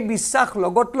আৰু এই বিশ্বাস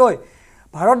লগত লৈ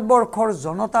ভাৰতবৰ্ষৰ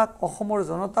জনতাক অসমৰ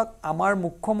জনতাক আমাৰ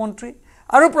মুখ্যমন্ত্ৰী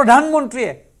আৰু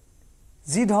প্ৰধানমন্ত্ৰীয়ে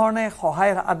যি ধৰণে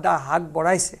সহায় হাত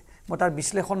বঢ়াইছে মই তাৰ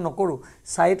বিশ্লেষণ নকৰো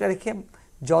 4 তাৰিখে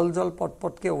জল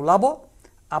পটপটকে ওলাব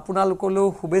আপোনালোকলৈ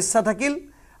শুভেচ্ছা থাকিল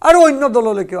আৰু অন্য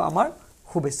দললৈকেও আমাৰ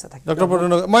শুভেচ্ছা থাকিল ডক্টৰ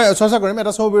পদুন্ন মই চৰ্চা কৰিম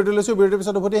এটা সৌ বিৰতি লৈছো বিৰতিৰ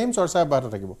পিছত উভতি আহিম চৰ্চা অব্যাহত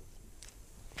থাকিব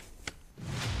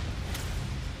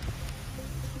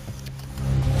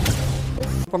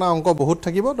আপোনাৰ অংক বহুত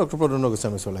থাকিব ডক্টৰ পদুন্ন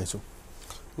গোস্বামী চলাইছো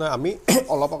না আমি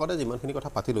অলপ আগতে যিমানখিনি কথা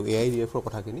পাতিলোঁ AIDFৰ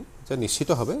কথাখিনি যে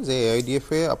নিশ্চিতভাৱে যে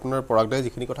AIDFে আপোনাৰ পৰাগদাই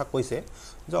যিখিনি কথা কৈছে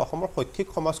যে অসমৰ শৈক্ষিক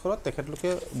সমাজখনত তেখেতলোকে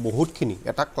বহুতখিনি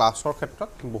এটা ক্লাছৰ ক্ষেত্ৰত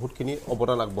বহুতখিনি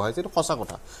অৱদান আগবঢ়াইছে এইটো সঁচা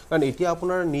কথা কাৰণ এতিয়া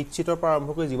আপোনাৰ নিট চিটৰ পৰা আৰম্ভ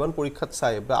কৰি যিমান পৰীক্ষাত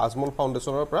চাই বা আজমল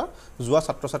ফাউণ্ডেশ্যনৰ পৰা যোৱা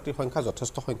ছাত্ৰ ছাত্ৰীৰ সংখ্যা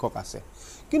যথেষ্ট সংখ্যক আছে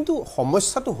কিন্তু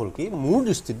সমস্যাটো হ'ল কি মোৰ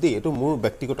দৃষ্টিত দেই এইটো মোৰ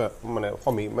ব্যক্তিগত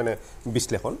মানে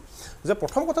বিশ্লেষণ যে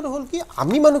প্ৰথম কথাটো হ'ল কি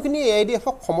আমি মানুহখিনি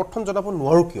AIDFক সমৰ্থন জনাব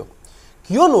নোৱাৰো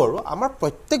কিয় নোৱাৰো আমাৰ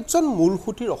প্ৰত্যেকজন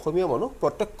মূলসুঁতিৰ অসমীয়া মানুহ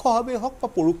প্ৰত্যক্ষভাৱে হওক বা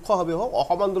পৰোক্ষভাৱে হওক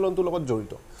অসম আন্দোলনটোৰ লগত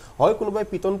জড়িত হয় কোনোবাই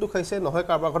পিটনটো খাইছে নহয়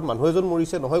কাৰোবাৰ ঘৰত মানুহ এজন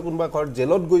মৰিছে নহয় কোনোবাই ঘৰত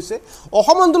জেলত গৈছে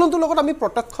অসম আন্দোলনটোৰ লগত আমি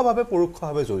প্ৰত্যক্ষভাৱে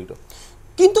পৰোক্ষভাৱে জড়িত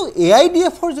কিন্তু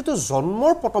AIDFৰ যেটো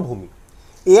জন্মৰ পটভূমি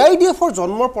AIDFৰ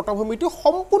জন্মৰ পটভূমিটো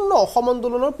সম্পূৰ্ণ অসম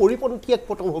আন্দোলনৰ পৰিপন্থী এক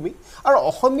পটভূমি আৰু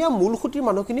অসমীয়া মূলসুঁতিৰ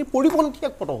মানুহখিনিৰ পৰিপন্থী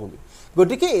এক পটভূমি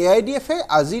গতিকে AIDFে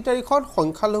আজিৰ তাৰিখত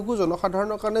সংখ্যালঘু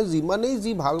জনসাধাৰণৰ কাৰণে যিমানেই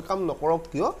যি ভাল কাম নকৰক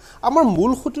কিয় আমাৰ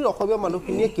মূলসুঁতিৰ অসমীয়া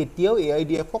মানুহখিনিয়ে কেতিয়াও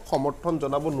AIDFক সমৰ্থন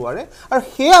জনাব নোৱাৰে আৰু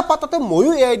সেই আপাততে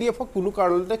ময়ো AIDFক কোনো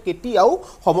কাৰণতে কেতিয়াও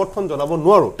সমৰ্থন জনাব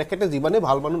নোৱাৰো তেখেতে যিমানেই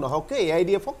ভাল মানুহ নহওক কিয়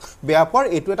AIDFক বেয়া পোৱাৰ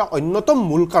এইটো এটা অন্যতম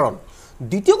মূল কাৰণ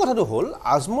দ্বিতীয় কথাটো হ'ল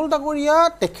আজমল ডাঙৰীয়া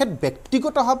তেখেত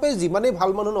ব্যক্তিগতভাৱে যিমানেই ভাল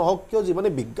মানুহ নহওক কিয়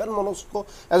যিমানেই বিজ্ঞান মনস্ক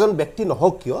এজন ব্যক্তি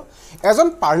নহওক কিয় এজন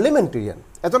পাৰ্লিমেণ্টেৰিয়ান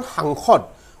এজন সাংসদ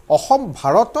অসম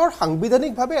ভাৰতৰ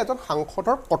সাংবিধানিকভাৱে এজন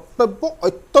সাংসদৰ কৰ্তব্য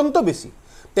অত্যন্ত বেছি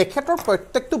তেখেতৰ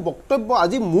প্ৰত্যেকটো বক্তব্য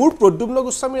আজি মোৰ প্ৰদ্যুম্ন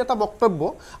গোস্বামীৰ এটা বক্তব্য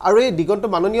আৰু এই দিগন্ত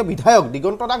মাননীয় বিধায়ক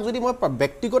দিগন্ত দাক যদি মই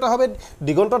ব্যক্তিগতভাৱে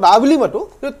দিগন্ত দা বুলি মাতো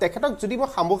কিন্তু তেখেতক যদি মই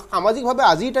সামাজিকভাৱে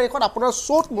আজিৰ তাৰিখত আপোনাৰ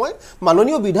শ্ব'ত মই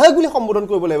মাননীয় বিধায়ক বুলি সম্বোধন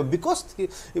কৰিব লাগিব বিকজ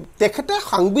তেখেতে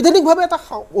সাংবিধানিকভাৱে এটা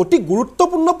অতি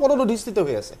গুৰুত্বপূৰ্ণ পদত অধিষ্ঠিত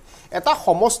হৈ আছে এটা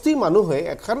সমষ্টিৰ মানুহে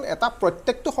এটা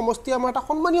প্ৰত্যেকটো সমষ্টি আমাৰ এটা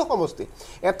সন্মানীয় সমষ্টি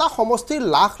এটা সমষ্টিৰ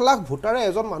লাখ লাখ ভোটাৰে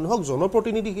এজন মানুহক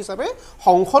জনপ্ৰতিনিধি হিচাপে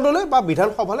সংসদলৈ বা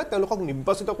বিধানসভালৈ তেওঁলোকক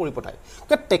নিৰ্বাচিত কৰি পঠায়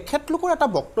কাৰণ তেখেতলোকৰ এটা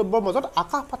বক্তব্যৰ মাজত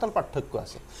আকাশ পাতাল পাৰ্থক্য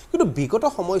আছে কিন্তু বিগত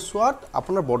সময়ছোৱাত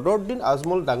আপোনাৰ বদৰুদ্দিন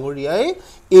আজমল ডাঙৰীয়াই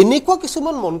এনেকুৱা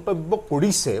কিছুমান মন্তব্য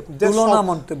কৰিছে যে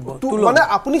মানে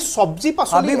আপুনি চব্জি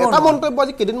পাচলি এটা মন্তব্য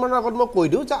আজি কেইদিনমানৰ আগত মই কৈ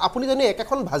দিওঁ যে আপুনি জানি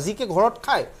একেখন ভাজিকে ঘৰত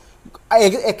খায়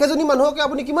একেজনী মানুহকে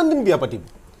আপুনি কিমান দিন বিয়া পাতিব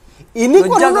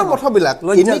এনেকুৱা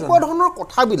ধৰণৰ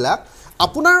কথাবিলাক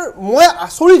আপোনাৰ মই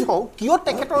আচৰিত হওঁ কিয়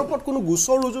তেখেতৰ ওপৰত কোনো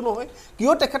গোচৰ ৰুজু নহয়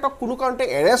কিয় তেখেতক কোনো কাৰণতে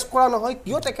এৰেষ্ট কৰা নহয়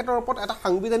কিয় তেখেতৰ ওপৰত এটা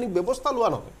সাংবিধানিক ব্যৱস্থা লোৱা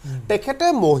নহয় তেখেতে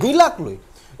মহিলাক লৈ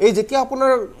এই যেতিয়া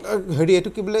আপোনাৰ হেৰি এটো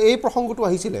কি বলে এই প্ৰসংগটো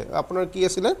আহিছিলে আপোনাৰ কি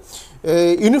আছিল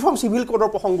ইউনিফৰ্ম সিভিল কোডৰ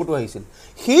প্ৰসংগটো আহিছিল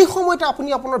সেই সময়তে আপুনি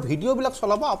আপোনাৰ ভিডিঅ'বিলাক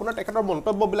চলাব আপোনাৰ তেখেতৰ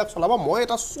মন্তব্যবিলাক চলাব মই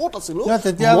এটা শ্বট আছিলো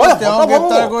তেতিয়া তেওঁ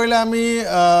গ্ৰেপ্তাৰ কৰিলে আমি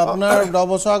আপোনাৰ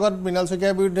 10 বছৰ আগত মিনাল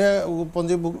শইকীয়াৰ বিৰুদ্ধে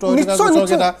পঞ্জীভুক্ত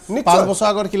গোচৰকেইটা 5 বছৰ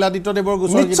আগত শিলাদিত্য দেৱৰ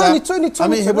গোচৰকেইটা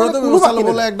আমি হেবৰতো ব্যৱস্থা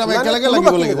ল'বলৈ একদম একেলগে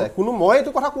লাগিব কোনো মই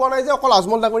এইটো কথা কোৱা নাই যে অকল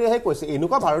আজমল ডাঙৰীয়াহে কৈছে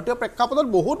এনেকুৱা ভাৰতীয় প্ৰেক্ষাপটত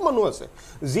বহুত মানুহ আছে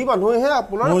যি মানুহে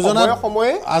আপোনাৰ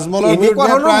সময়ে আজমলৰ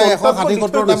বিৰুদ্ধে প্ৰায়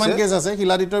 160-70টা মান কেছ আছে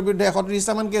শিলাদিত্যৰ বিৰুদ্ধে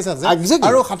 130টা মান কেছ আছে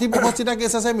আৰু 60-65টা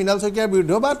কেছ আছে মিনাল শইকীয়াৰ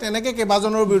বিৰুদ্ধে বা তেনেকে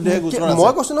কেইবাজনৰ বিৰুদ্ধে গোচৰ আছে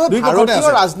মই কৈছো নহয় ভাৰতীয়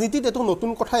ৰাজনীতিত এটো নতুন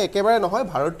কথা একেবাৰে নহয়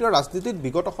ভাৰতীয় ৰাজনীতিত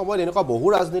বিগত সময়ত এনেকুৱা বহু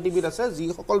ৰাজনীতিবিদ আছে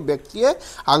যিসকল ব্যক্তিয়ে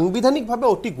সাংবিধানিকভাৱে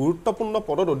অতি গুৰুত্বপূৰ্ণ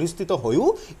পদত অধিষ্ঠিত হৈও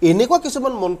এনেকুৱা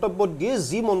কিছুমান মন্তব্য দিয়ে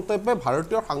যি মন্তব্যে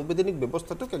ভাৰতীয় সাংবিধানিক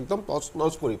ব্যৱস্থাটোক একদম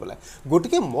তছনছ কৰি পেলাই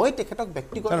গতিকে মই তেখেতক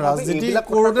ব্যক্তিগতভাৱে ৰাজনীতি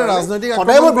কৰোতে ৰাজনৈতিক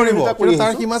আক্ৰমণ কৰিব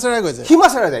তাৰ সীমা চেৰাই গৈছে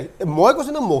অত্যাচাৰ যায় মই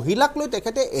কৈছো না মহিলাক লৈ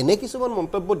তেখেতে এনে কিছুমান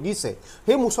মন্তব্য দিছে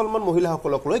সেই মুছলমান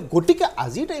মহিলাসকলক লৈ গটিকে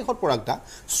আজিৰ তাৰিখত পৰাগটা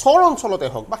চৰ অঞ্চলতে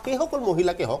হওক বা সেই সকল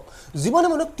মহিলাকে হওক জীৱনে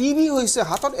মনত টিভি হৈছে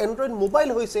হাতত এন্ড্ৰইড মোবাইল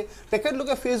হৈছে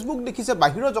তেখেতলোকে ফেসবুক দেখিছে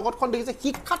বাহিৰৰ জগতখন দেখিছে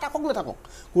শিক্ষা থাকক নাথাকক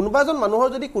কোনোবা এজন মানুহৰ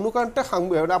যদি কোনো কাৰণতে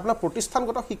আপোনাৰ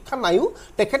প্ৰতিষ্ঠানগত শিক্ষা নাইও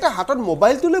তেখেতে হাতত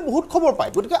মোবাইলটো লৈ বহুত খবৰ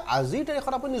পায় গতিকে আজিৰ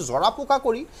তাৰিখত আপুনি জৰা পোকা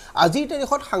কৰি আজিৰ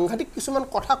তাৰিখত সাংঘাতিক কিছুমান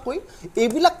কথা কৈ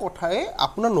এইবিলাক কথাই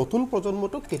আপোনাৰ নতুন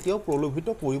প্ৰজন্মটোক কেতিয়াও প্ৰলোভিত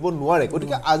কৰিব নোৱাৰে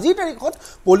গতিকে আজিৰ তাৰিখত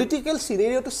পলিটিক্যাল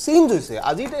সিনাৰিওটো চেঞ্জ হৈছে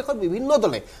আজিৰ তাৰিখত বিভিন্ন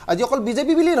দলে আজি অকল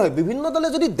বিজেপি বুলি নহয় বিভিন্ন দলে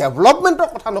যদি ডেভেলপমেন্টৰ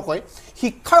কথা নকয়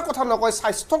শিক্ষাৰ কথা নকয়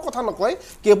স্বাস্থ্যৰ কথা নকয়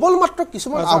কেৱল মাত্ৰ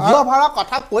কিছুমান আভুৱা ভাড়া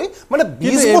কথা কৈ মানে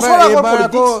 20 বছৰ আগৰ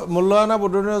পলিটিক্স মৌলানা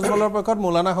বদৰুদ্দিন আজমলৰ পক্ষত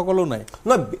মৌলানা সকলো নাই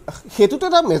নহয় হেতুটো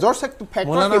এটা মেজৰ ফেক্টৰ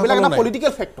এইবিলাক এটা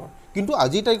পলিটিক্যাল ফেক্টৰ কিন্তু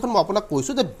আজিৰ তাৰিখত মই আপোনাক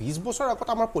কৈছো যে 20 বছৰ আগত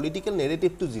আমাৰ পলিটিক্যাল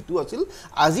নেৰেটিভটো যিটো আছিল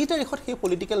আজিৰ তাৰিখত সেই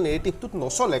পলিটিক্যাল নেৰেটিভটোত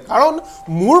নচলে কাৰণ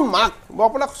মোৰ মাক মই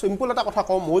আপোনাক সিম্পল এটা কথা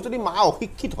কওঁ মই যদি মা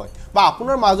অশিক্ষিত হয় বা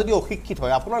আপোনাৰ মা যদি অশিক্ষিত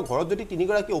হয় আপোনাৰ ঘৰত যদি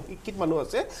তিনিগৰাকী অশিক্ষিত মানুহ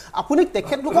আছে আপুনি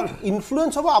তেখেতলোকক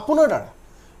ইনফ্লুয়েন্স হ'ব আপোনাৰ দ্বাৰা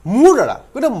মোৰ দ্বাৰা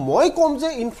কিন্তু মই কম যে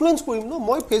ইনফ্লুয়েন্স কৰিম ন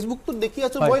মই ফেসবুকত দেখি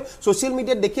আছো মই সোশ্যাল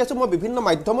মিডিয়াত দেখি আছো মই বিভিন্ন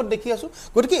মাধ্যমত দেখি আছো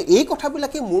গতিকে এই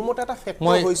কথাবিলাকে মোৰ মতে এটা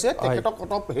ফেক্টৰ হৈছে তেখেতক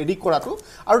কটপ হেৰি কৰাটো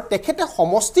আৰু তেখেতে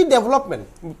সমষ্টি ডেভেলপমেন্ট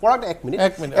পৰাত এক মিনিট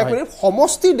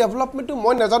সমষ্টি ডেভেলপমেন্টটো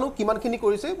মই নাজানো কিমানখিনি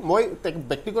কৰিছে মই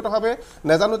ব্যক্তিগতভাৱে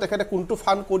নাজানো তেখেতে কোনটো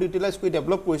ফান্ড কোড ইউটিলাইজ কৰি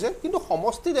ডেভেলপ কৰিছে কিন্তু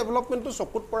সমষ্টি ডেভেলপমেন্টটো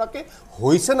চকুত পৰাকে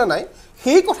হৈছে না নাই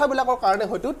সেই কথাবিলাকৰ কাৰণে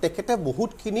হয়তো তেখেতে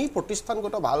বহুতখিনি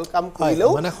প্ৰতিষ্ঠানগত ভাল কাম কৰিলেও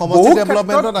মানে সমষ্টি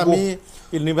ডেভেলপমেন্ট আমি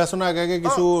নিৰ্বাচনৰ আগে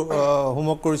কিছু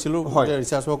হোমৱৰ্ক কৰিছিলো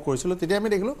ৰিসাৰ্চ ৱৰ্ক কৰিছিলো তেতিয়া আমি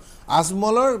দেখিলো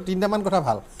আজমলৰ তিনটামান কথা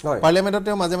ভাল পাৰ্লিয়ামেন্টত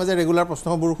তেওঁ মাজে মাজে ৰেগুলাৰ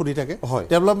প্ৰশ্নবোৰ সুধি থাকে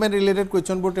ডেভেলপমেন্ট ৰিলেটেড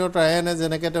কোৱেশ্চনবোৰ তেওঁ ট্ৰাই এনে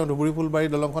যেনেকৈ তেওঁ ধুবুৰী ফুলবাৰী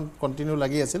দলংখন কন্টিনিউ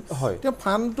লাগি আছিল তেওঁ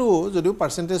ফান্ডটো যদিও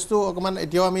পাৰ্চেন্টেজটো অকমান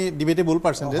এতিয়াও আমি ডিবেটেবল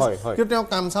পাৰ্চেন্টেজ কিন্তু তেওঁ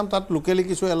কাম চাম তাত লোকেলি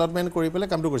কিছু এলটমেন্ট কৰি পেলাই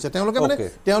কামটো কৰিছে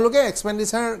তেওঁলোকে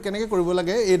এক্সপেণ্ডিচাৰ কেনেকৈ কৰিব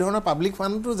লাগে এই ধৰণৰ পাব্লিক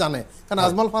ফাণ্ডটো জানে কাৰণ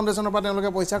আজমল ফাউণ্ডেশ্যনৰ পৰা তেওঁলোকে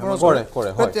পইচা খৰচ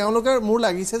কৰে তেওঁলোকে মোৰ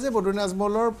লাগিছে যে বদৰুদ্দিন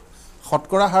আজমলৰ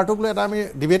শতকৰা হাৰটোক লৈ এটা আমি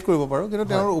ডিবেট কৰিব পাৰো কিন্তু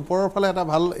তেওঁৰ ওপৰৰ ফালে এটা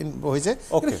ভাল হৈছে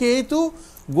কিন্তু সেইটো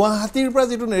গুৱাহাটীৰ পৰা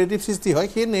যেটো নেৰেটিভ সৃষ্টি হয়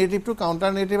সেই নেৰেটিভটো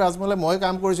কাউন্টাৰ নেৰেটিভ আজমলে মই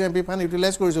কাম কৰিছো এমপি ফান্ড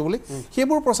ইউটিলাইজ কৰিছো বুলি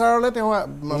সেইবোৰ প্ৰচাৰলৈ তেওঁ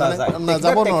মানে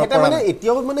যাব নোৱাৰে মানে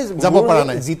এতিয়াও মানে যাব পৰা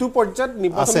নাই যেটো পৰ্যায়ত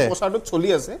নিৰ্বাচন প্ৰচাৰটো চলি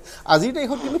আছে আজিৰ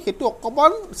তাৰিখত কিন্তু হেতু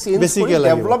অকমান চেঞ্জ কৰি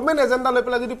ডেভেলপমেন্ট এজেন্ডা লৈ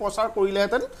পেলাই যদি প্ৰচাৰ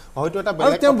কৰিলেহেঁতেন হয়তো এটা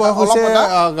বেলেগ তেওঁ বয়স হৈছে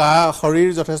শৰীৰ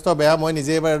যথেষ্ট বেয়া মই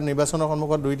নিজে এবাৰ নিৰ্বাচনৰ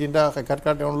সন্মুখত 2-3টা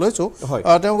সাক্ষাৎকাৰ তেওঁ লৈছো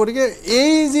তেওঁ গতিকে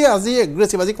এই যে আজি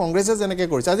এগ্ৰেছিভ আজি কংগ্ৰেছে যেনেকৈ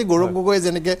কৰিছে আজি গৌৰৱ গগৈ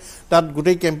যেনেকৈ তাত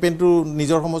গোটেই কেম্পেইনটো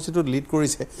নিজৰ সমষ্টিটো লিড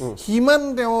কৰিছে হিমান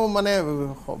তেওঁ মানে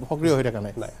সক্ৰিয় হৈ থকা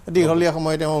নাই দীঘলীয়া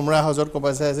সময় তেওঁ উমৰা হাজত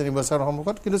কবাইছে আছে নিৰ্বাচনৰ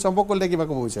সন্মুখত কিন্তু সম্পৰ্ক কৰিলে কিবা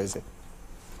ক'ব বিচাৰিছে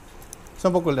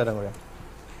সম্পৰ্ক কৰিলে ডাঙৰীয়া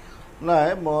নাই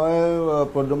মই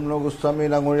প্ৰদ্যুম্ন গোস্বামী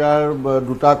ডাঙৰীয়াৰ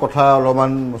দুটা কথা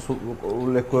অলপমান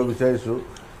উল্লেখ কৰিব বিচাৰিছোঁ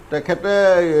তেখেতে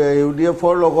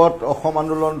ইউডিএফৰ লগত অসম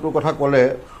আন্দোলনটোৰ কথা ক'লে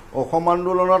অসম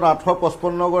আন্দোলনত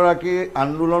 855 গৰাকী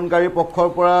আন্দোলনকাৰী পক্ষৰ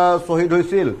পৰা শহীদ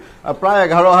হৈছিল প্ৰায়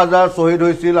 11,000 শহীদ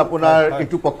হৈছিল আপোনাৰ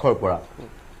ইটো পক্ষৰ পৰা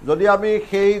যদি আমি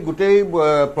সেই গোটেই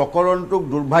প্ৰকৰণটোক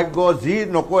দুৰ্ভাগ্য যি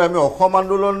নকয় আমি অসম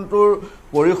আন্দোলনটোৰ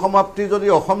পৰিসমাপ্তি যদি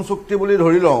অসম চুক্তি বুলি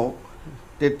ধৰি লওঁ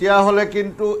তেতিয়াহ'লে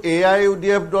কিন্তু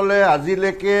AIUDF দলে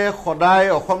আজিলৈকে সদায়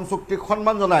অসম চুক্তিক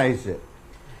সন্মান জনাই আহিছে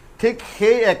ঠিক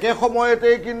সেই একে সময়তে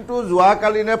কিন্তু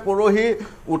যোৱাকালিনে পৰহি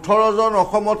 18 জন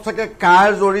অসমত থাকে কাৰ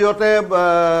জৰিয়তে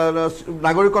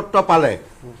নাগৰিকত্ব পালে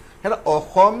হেলে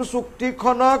অসম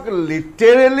চুক্তিখনক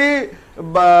লিটাৰেলি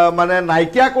মানে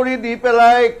নাইকিয়া কৰি দি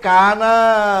পেলাই কানা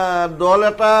দল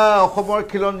এটা অসমৰ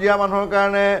খিলঞ্জীয়া মানুহৰ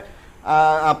কাৰণে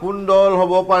আপোন দল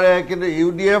হ'ব পাৰে কিন্তু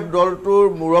ইউডিএফ দলটোৰ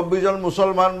মুৰব্বীজন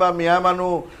মুছলমান বা মিয়া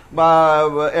মানুহ বা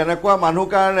এনেকুৱা মানুহ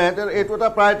কাৰণে এইটো এটা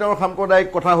প্ৰায় তেওঁৰ সাম্প্ৰদায়িক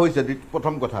কথা হৈছে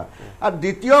প্ৰথম কথা আৰু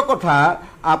দ্বিতীয় কথা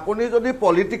আপুনি যদি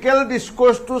পলিটিক্যাল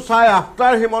ডিসকোৰ্সটো চাই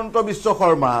আফটাৰ হিমন্ত বিশ্ব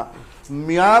শৰ্মা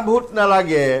মিয়া ভোট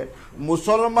নালাগে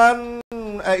মুছলমান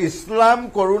ইছলাম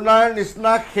কৰোনাৰ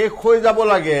নিচিনা শেষ হৈ যাব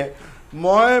লাগে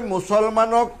মই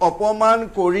মুছলমানক অপমান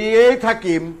কৰিয়েই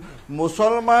থাকিম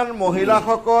মুছলমান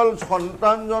মহিলাসকল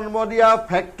সন্তান জন্ম দিয়া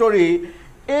ফ্যাক্টৰী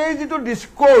এই যেটো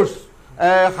ডিসকোৰ্স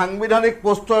সাংবিধানিক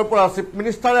পোষ্টৰ পৰা চিফ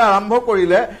মিনিষ্টাৰে আৰম্ভ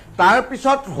কৰিলে তাৰ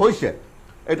পিছত হৈছে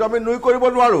এটো আমি নুই কৰিব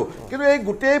নোৱাৰো কিন্তু এই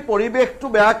গোটেই পৰিবেশটো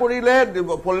বেয়া কৰিলে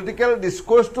পলিটিক্যাল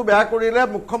ডিসকোৰ্সটো বেয়া কৰিলে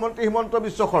মুখ্যমন্ত্ৰী হিমন্ত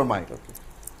বিশ্ব শৰ্মাই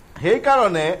সেই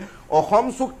কাৰণে অসম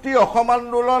চুক্তি অসম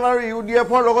আন্দোলন আৰু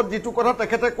ইউডিএফৰ লগত যেটো কথা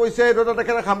তেখেতে কৈছে এটা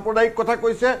তেখেতে সাম্প্ৰদায়িক কথা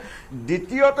কৈছে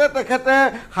দ্বিতীয়তে তেখেতে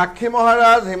সাক্ষী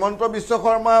মহাৰাজ হিমন্ত বিশ্ব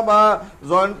শৰ্মা বা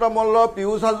জয়ন্ত মল্ল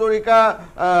পিয়ুষ হাজৰিকা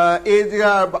এই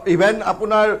ইভেন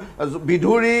আপোনাৰ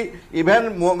বিধুৰী ইভেন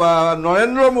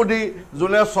নৰেন্দ্ৰ মোদী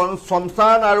যোনে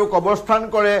সংস্থান আৰু কবৰস্থান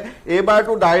কৰে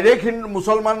এইবাৰটো ডাইৰেক্ট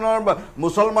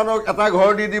মুছলমানক এটা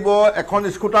ঘৰ দি দিব এখন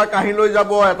স্কুটাৰ কাহি লৈ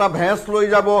যাব এটা ভেঁচ লৈ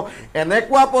যাব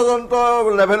এনেকুৱা পৰ্যন্ত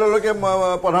লেভেললৈকে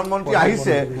প্ৰধানমন্ত্ৰী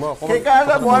আহিছে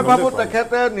সেইকাৰণে মই ভাবো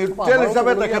তেখেতে নিউট্ৰেল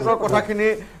হিচাপে তেখেতৰ কথাখিনি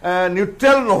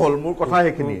নিউট্ৰেল নহল মোৰ কথা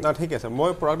সেইখিনি ঠিক আছে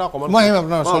মই প্ৰডাক্ট অকমান মই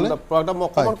আপোনাৰ ওচৰলৈ প্ৰডাক্ট মই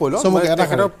অকমান কৈলো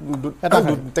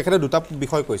তেখেতে দুটা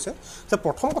বিষয় কৈছে যে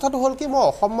প্ৰথম কথাটো হ'ল কি মই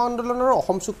অসম আন্দোলনৰ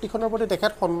অসম চুক্তিখনৰ প্ৰতি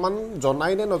তেখেত সন্মান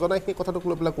জনাই নে নজনাই সেই কথাটোক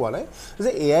লৈ পেলাই কোৱা নাই যে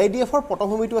AIDFৰ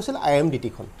পটভূমিটো আছিল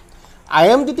IMDTখন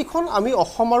IMDTখন আমি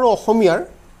অসম আৰু অসমীয়াৰ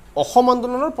অসম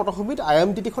আন্দোলনৰ পটভূমিত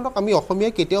IMDTখনক আমি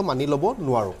অসমীয়াই কেতিয়াও মানি ল'ব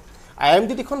নোৱাৰোঁ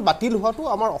IMDTখন বাতিল হোৱাটো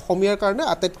আমাৰ অসমীয়াৰ কাৰণে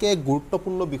আটাইতকৈ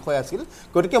গুৰুত্বপূৰ্ণ বিষয় আছিল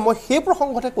গতিকে মই সেই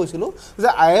প্ৰসংগতে কৈছিলোঁ যে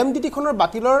IMDTখনৰ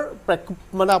বাতিলৰ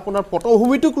মানে আপোনাৰ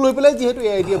পটভূমিটোক লৈ পেলাই যিহেতু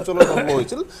AIDF জনৰ জন্ম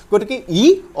হৈছিল গতিকে ই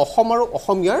অসম আৰু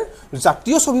অসমীয়াৰ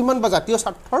জাতীয় স্বাভিমান বা জাতীয়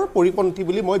স্বাৰ্থৰ পৰিপন্থী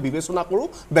বুলি মই বিবেচনা কৰোঁ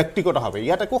ব্যক্তিগতভাৱে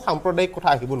ইয়াত একো সাম্প্ৰদায়িক কথা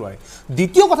আহিব নোৱাৰে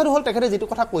দ্বিতীয় কথাটো হ'ল তেখেতে যিটো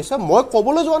কথা কৈছে মই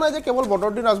ক'বলৈ যোৱা নাই যে কেৱল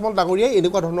বদৰুদ্দিন আজমল ডাঙৰীয়াই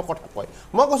এনেকুৱা ধৰণৰ কথা কয়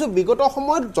মই কৈছোঁ বিগত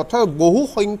সময়ত বহু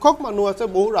সংখ্যক মানুহ আছে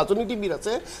বহু ৰাজনীতিবিদ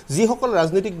আছে যিসকল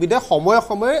ৰাজনীতিকবিদে সময়ে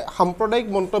সময়ে সাম্প্ৰদায়িক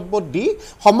মন্তব্য দি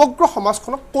সমগ্ৰ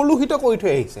সমাজখনক কলুষিত কৰি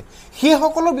থৈ আহিছে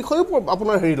সেইসকলৰ বিষয়েও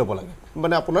আপোনাৰ হেৰি ল'ব লাগে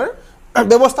মানে আপোনাৰ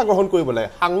ব্যৱস্থা গ্ৰহণ কৰিব লাগে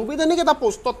সাংবিধানিক এটা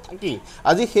পোষ্টত থাকি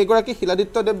আজি সেইগৰাকী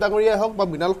শিলাদিত্য দেৱ ডাঙৰীয়াই হওক বা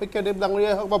মৃণাল শইকীয়া দেৱ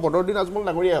ডাঙৰীয়াই হওক বা বদৰুদ্দিন আজমল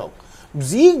ডাঙৰীয়াই হওক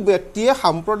যি ব্যক্তিয়ে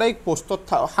সাম্প্ৰদায়িক পোষ্টত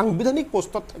সাংবিধানিক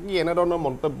পোষ্টত থাকি এনেধৰণৰ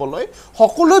মন্তব্য লয়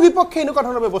সকলোৰে বিপক্ষে এনেকুৱা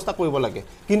ধৰণৰ ব্যৱস্থা কৰিব লাগে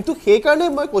কিন্তু সেইকাৰণে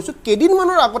মই কৈছোঁ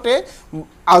কেইদিনমানৰ আগতে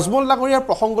আজমল ডাঙৰীয়াৰ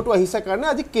প্ৰসংগটো আহিছে কাৰণে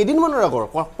আজি কেইদিনমানৰ আগৰ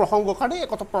প্ৰসংগৰ কাৰণে এই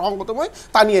কথা প্ৰসংগটো মই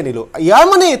টানি আনিলোঁ ইয়াৰ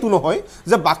মানে এইটো নহয়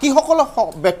যে বাকীসকল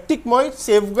ব্যক্তিক মই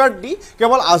ছেফগাৰ্ড দি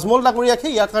কেৱল আজমল ডাঙৰীয়াকহে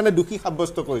ইয়াৰ কাৰণে দোষী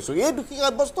সাব্যস্ত কৰিছোঁ এই দোষী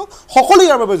সাব্যস্ত সকলো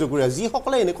ইয়াৰ বাবে জগৰীয়া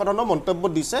যিসকলে এনেকুৱা ধৰণৰ মন্তব্য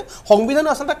দিছে সংবিধানে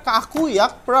আচলতে কাকো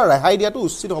ইয়াক পৰা ৰেহাই দিয়াটো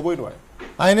উচিত হ'বই নোৱাৰে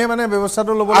আইনে মানে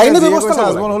ব্যৱস্থাটো ল'ব আইনে লাগে ব্যৱস্থা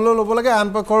আজমল হ'লেও ল'ব লাগে আন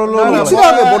পক্ষৰ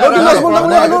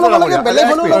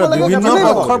বিভিন্ন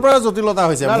পক্ষৰ পৰা জটিলতা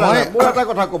হৈছে মোৰ এটা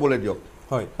কথা ক'বলৈ দিয়ক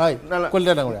হয়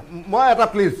কলিতা ডাঙৰীয়া মই এটা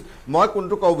প্লিজ মই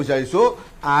কোনটো ক'ব বিচাৰিছোঁ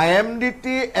IMDT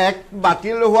এক্ট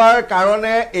বাতিল হোৱাৰ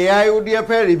কাৰণে AIUDF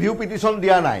ৰিভিউ পিটিশ্যন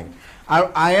দিয়া নাই আৰু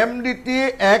IMDT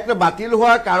এক্ট বাতিল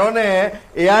হোৱাৰ কাৰণে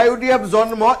AIUDF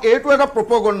জন্ম এইটো এটা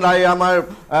প্ৰপগণ্ডা আমাৰ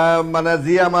মানে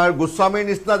যি আমাৰ গোস্বামীৰ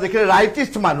নিচিনা যিখিনি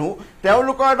ৰাইটিষ্ট মানুহ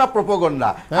তেওঁলোকৰ এটা প্ৰপগণ্ডা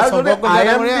আৰু যদি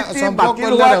IMDT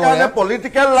বাতিল হোৱাৰ কাৰণে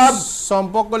পলিটিকেল লাভ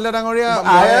সম্পৰ্ক কলিতা ডাঙৰীয়া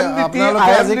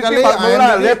আজিকালি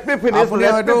আপুনি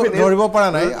হয়তো ধৰিব পৰা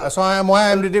নাই মই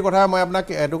IMDTৰ কথা মই আপোনাক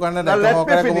এইটো কাৰণে দায়িত্ব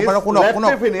সহকাৰে ক'ব পাৰোঁ শুনক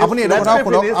আপুনি এইটো কথাও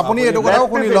শুনক আপুনি এইটো কথাও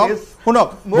শুনি লওক শুনক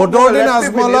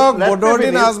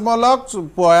বদৰুদ্দিন আজমলক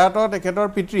প্ৰয়াত তেখেতৰ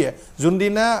পিতৃয়ে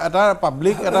যোনদিনা এটা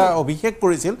পাব্লিক এটা অভিষেক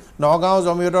কৰিছিল নগাঁও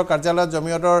জমিয়তৰ কাৰ্যালয়ত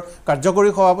জমিয়তৰ কাৰ্যকৰী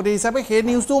সভাপতি হিচাপে সেই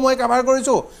নিউজটো মই কাভাৰ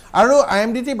কৰিছোঁ আৰু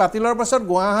IMDT বাতিলৰ পাছত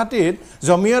গুৱাহাটীত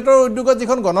জমিয়তৰ উদ্যোগত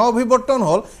যিখন গণ অভিৱৰ্তন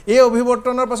হ'ল এই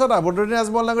অভিৱৰ্তনৰ পাছত বদৰুদ্দিন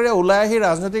আজমল ডাঙৰীয়া ওলাই আহি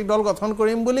ৰাজনৈতিক দল গঠন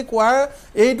কৰিম বুলি কোৱাৰ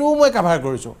এইটোও মই কাভাৰ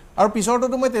কৰিছোঁ আৰু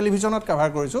পিছৰটোতো মই টেলিভিশ্যনত কাভাৰ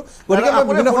কৰিছোঁ গতিকে মই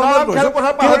বিভিন্ন সময়ত কৰিছোঁ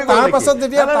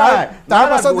তাৰ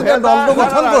পাছত যেতিয়া দলটো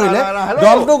গঠন কৰিলে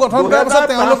দলটো গঠন কৰাৰ পাছত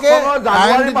তেওঁলোকে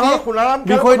IMDT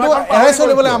বিষয়টো এৰাই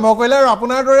চলিবলৈ আৰম্ভ কৰিলে আৰু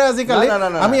আপোনাৰ দৰে আজিকালি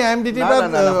আমি IMDTৰ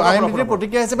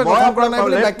প্ৰতিক্ৰিয়া হিচাপে গঠন কৰা নাই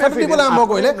বুলি ব্যাখ্যাটো দিবলৈ আৰম্ভ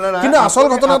কৰিলে কিন্তু আচল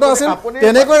ঘটনাটো আছিল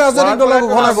তেনেকৈ ৰাজনৈতিক দলৰ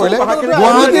ঘোষণা কৰিলে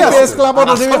গুৱাহাটী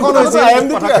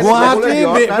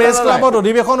প্ৰেছ ক্লাবত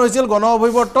অধিৱেশন হৈছিল গণ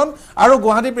অভিৱৰ্তন আৰু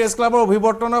গুৱাহাটী প্ৰেছ ক্লাবৰ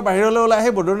অভিৱৰ্তনৰ বাহিৰলৈ ওলাই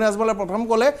আহি বদৰুদ্দিন আজমলে প্ৰথম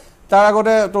ক'লে তাৰ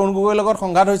আগতে তৰুণ গগৈৰ লগত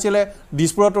সংঘাত হৈছিলে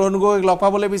দিছপুৰত তৰুণ গগৈক লগ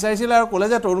পাবলৈ বিচাৰিছিলে আৰু ক'লে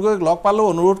যে তৰুণ গগৈক লগ পালোঁ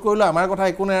অনুৰোধ কৰিলোঁ আমাৰ কথা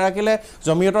একো নাৰাখিলে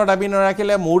জমিয়তৰ দাবী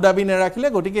নাৰাখিলে মোৰ দাবী নাৰাখিলে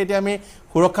গতিকে এতিয়া আমি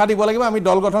সুৰক্ষা দিব লাগিব আমি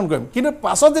দল গঠন কৰিম কিন্তু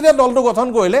পাছত যেতিয়া দলটো গঠন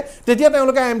কৰিলে তেতিয়া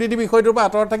তেওঁলোকে IMDT বিষয়টোৰ পৰা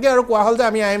আঁতৰত থাকে আৰু কোৱা হ'ল যে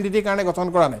আমি IMDTৰ কাৰণে গঠন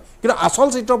কৰা নাই কিন্তু আচল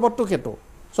চিত্ৰপটটো সেইটো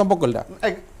সম্পৰ্ক কলিতা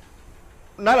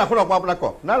না শুনক মই আপোনাক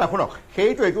কওক না শুনক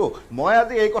সেইটোৱেইটো মই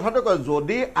আজি এই কথাটো কওঁ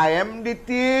যদি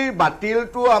IMDTৰ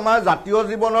বাতিলটো আমাৰ জাতীয়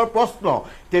জীৱনৰ প্ৰশ্ন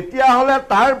তেতিয়াহ'লে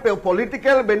তাৰ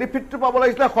পলিটিকেল বেনিফিটটো পাব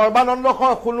লাগিছিলে সৰ্বানন্দ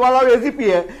সোণোৱাল আৰু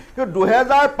AGPয়ে কিন্তু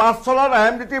 2005 চনত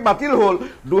IMDT বাতিল হ'ল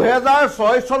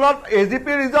 2006 চনত AGP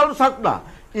ৰিজাল্ট চাওক না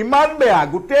ইমান বেয়া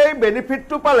গোটেই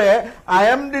বেনিফিটটো পালে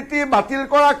IMDT বাতিল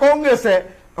কৰা কংগ্ৰেছে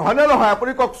হয়নে নহয়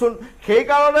আপুনি কওকচোন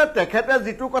সেইকাৰণে তেখেতে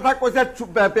যিটো কথা কৈছে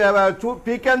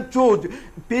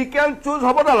পিক এণ্ড চুজ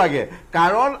হ'ব নালাগে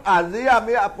কাৰণ আজি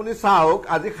আপুনি চাওক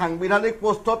আজি সাংবিধানিক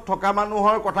পোষ্টত থকা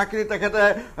মানুহৰ কথাখিনি তেখেতে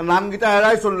নামকেইটা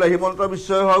এৰাই চলিলে হিমন্ত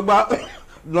বিশ্বই হওক বা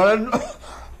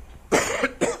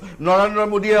নৰেন্দ্ৰ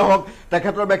মোদীয়ে হওক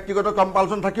তেখেতৰ ব্যক্তিগত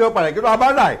কম্পালচন থাকিব পাৰে কিন্তু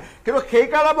আমাৰ নাই কিন্তু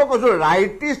সেইকাৰণে মই কৈছোঁ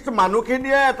ৰাইটিষ্ট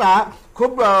মানুহখিনিয়ে এটা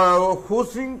খুব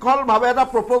সুশৃংখলভাৱে এটা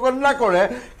প্ৰপগণ্ডা কৰে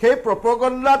সেই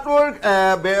প্ৰপগণ্ডাটোৰ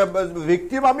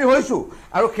ভিক্টিম আমি হৈছোঁ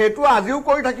আৰু সেইটো আজিও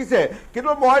কৰি থাকিছে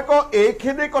কিন্তু মই কওঁ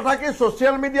এইখিনি কথা কি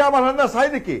ছ'চিয়েল মিডিয়াৰ মানুহে নাচায়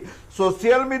নেকি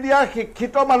ছ'চিয়েল মিডিয়াৰ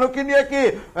শিক্ষিত মানুহখিনিয়ে কি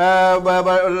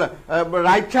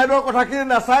ৰাইট ছাইডৰ কথাখিনি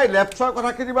নাচায় লেফ্ট ছাইডৰ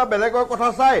কথাখিনি বা বেলেগৰ কথা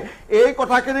চায় এই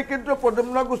কথাখিনি কিন্তু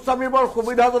প্ৰদ্যুম্ন গোস্বামী বৰ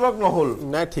সুবিধাজনক নহ'ল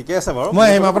নাই ঠিকে আছে বাৰু মই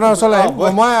আহিম আপোনাৰ ওচৰলৈ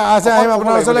আহিম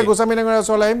আপোনাৰ ওচৰলৈ গোস্বামী ডাঙৰীয়াৰ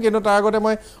ওচৰলৈ আহিম কিন্তু তাৰ আগতে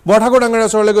মই বৰঠাকুৰ ডাঙৰীয়াৰ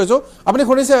ওচৰলৈ গৈছোঁ আপুনি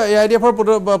শুনিছে AIDFৰ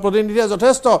প্ৰতিনিধিয়ে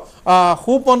যথেষ্ট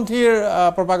সুপন্থীৰ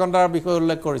প্ৰপাগাণ্ডাৰ বিষয়ে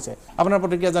উল্লেখ কৰিছে আপোনাৰ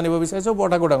প্ৰতিক্ৰিয়া জানিব বিচাৰিছোঁ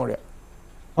বৰঠাকুৰ ডাঙৰীয়া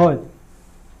হয়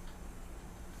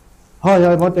হয়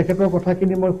হয় মই তেখেতৰ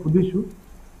কথাখিনি মই সুধিছোঁ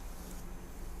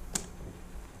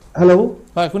হেল্ল'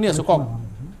 হয় শুনি আছোঁ কওক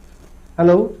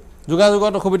হেল্ল'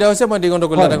 যোগাযোগত অসুবিধা হৈছে মই দিগন্ত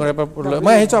কলিতা ডাঙৰীয়াৰ পৰা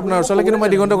মই আহিছোঁ আপোনাৰ ওচৰলৈ কিন্তু মই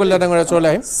দিগন্ত কলিতা ডাঙৰীয়াৰ ওচৰলৈ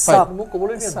আহিম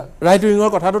ৰাইট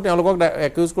উইঙৰ কথাটো তেওঁলোকক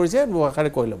একিউজ কৰিছে দুআষাৰে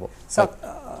কৈ ল'ব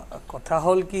কথা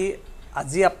হ'ল কি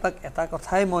আজি আপোনাক এটা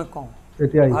কথাই মই কওঁ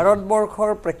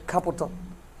ভাৰতবৰ্ষৰ প্ৰেক্ষাপটত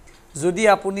যদি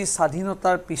আপুনি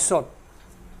স্বাধীনতাৰ পিছত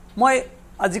মই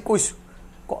আজি কৈছোঁ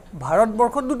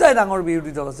ভাৰতবৰ্ষত দুটাই ডাঙৰ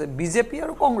বিৰোধী দল আছে বিজেপি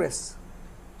আৰু কংগ্ৰেছ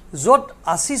য'ত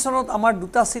 80 চনত আমাৰ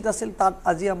দুটা সিট আছিল তাত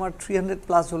আজি আমাৰ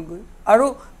 300+ হ'লগৈ আৰু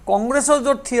কংগ্ৰেছৰ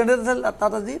য'ত 300 আছিল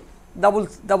তাত আজি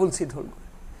ডাবল সিট হ'লগৈ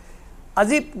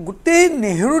আজি গোটেই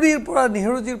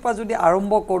নেহৰুজীৰ পৰা যদি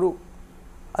আৰম্ভ কৰোঁ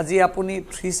আজি আপুনি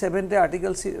 370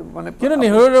 আৰ্টিকেল মানে কিন্তু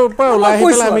নেহৰুৰ পৰা ওলাই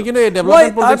আহিলে আমি কিন্তু এই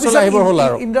ডেভেলপমেণ্ট প্ৰজেক্টছলৈ আহিব হ'ল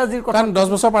আৰু ইন্দ্ৰাজীৰ কথা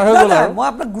 10 বছৰ পাৰ হৈ গ'ল আৰু মই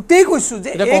আপোনাক গোটেই কৈছোঁ যে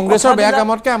এই কংগ্ৰেছৰ বেয়া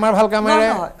কামতকে আমাৰ ভাল কামেৰে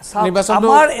নিৰ্বাচনটো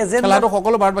খেলাটো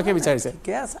সকলো ভাৰতবাসীয়ে বিচাৰিছে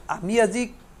ঠিকে আছে আমি আজি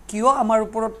কিয় আমাৰ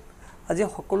ওপৰত আজি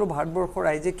সকলো ভাৰতবৰ্ষৰ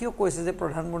ৰাইজে কিয় কৈছে যে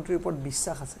প্ৰধানমন্ত্ৰীৰ ওপৰত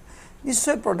বিশ্বাস আছে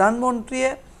নিশ্চয় প্ৰধানমন্ত্ৰীয়ে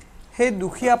সেই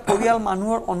দুখীয়া পৰিয়াল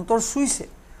মানুহৰ অন্তৰ চুইছে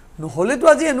নহ'লেতো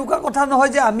আজি এনেকুৱা কথা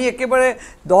নহয় যে আমি একেবাৰে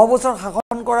 10 বছৰ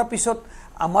শাসন কৰাৰ পিছত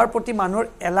আমাৰ প্ৰতি মানুহৰ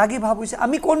এলাগি ভাব হৈছে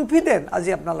আমি কনফিডেন্ট আজি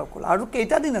আপোনালোকৰ আৰু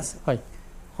কেইটা দিন আছে হয়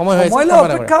সময় হৈছে মই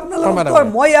অপেক্ষা আপোনালোকৰ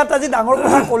মই ইয়াত আজি ডাঙৰ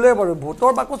কথা ক'লে বাৰু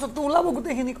ভোটৰ বাকচতো ওলাব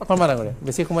গোটেইখিনি কথা ফৰমানা কৰে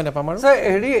বেছি সময় নাপাম আৰু স্যাৰ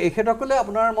হেৰি এখেতসকলে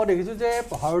আপোনাৰ মই দেখিছোঁ যে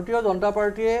ভাৰতীয় জনতা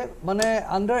পাৰ্টিয়ে মানে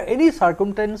আণ্ডাৰ এনি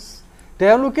চাৰ্কামষ্টেন্স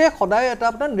তেওঁলোকে সদায় এটা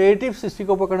আপোনাৰ নেৰেটিভ সৃষ্টি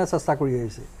কৰিবৰ কাৰণে চেষ্টা কৰি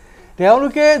আহিছে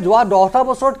তেওঁলোকে যোৱা 10টা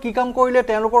বছৰত কি কাম কৰিলে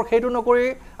তেওঁলোকৰ সেইটো নকৰি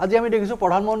আজি আমি দেখিছোঁ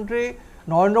প্ৰধানমন্ত্ৰী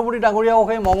নৰেন্দ্ৰ মোদী ডাঙৰীয়াও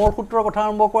সেই মংগলসূত্ৰৰ কথা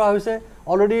আৰম্ভ কৰা হৈছে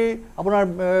অলৰেডি আপোনাৰ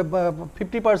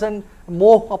 50%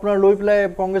 মোহ আপোনাৰ লৈ পেলাই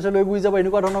কংগ্ৰেছে লৈ গুচি যাব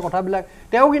এনেকুৱা ধৰণৰ কথাবিলাক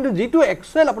তেওঁ কিন্তু যিটো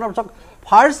একচুৱেল আপোনাৰ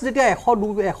ফাৰ্ষ্ট যেতিয়া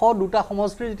 102টা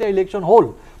সমষ্টিৰ যেতিয়া ইলেকশ্যন হ'ল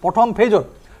প্ৰথম ফেজত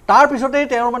তাৰপিছতেই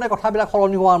তেওঁৰ মানে কথাবিলাক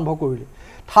সলনি হোৱা আৰম্ভ কৰিলে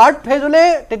থাৰ্ড ফেজলৈ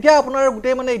তেতিয়া আপোনাৰ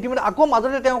গোটেই মানে ইতিমধ্যে আকৌ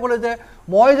মাজতে তেওঁ ক'লে যে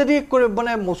মই যদি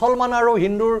মানে মুছলমান আৰু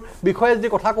হিন্দুৰ বিষয়ে যদি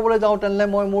কথা ক'বলৈ যাওঁ তেনেহ'লে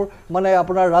মই মোৰ মানে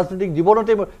আপোনাৰ ৰাজনৈতিক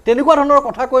জীৱনতে তেনেকুৱা ধৰণৰ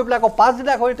কথা কৈ পেলাই আকৌ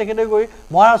পাছদিনা হৈ তেখেতে গৈ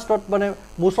মহাৰাষ্ট্ৰত মানে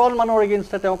মুছলমানৰ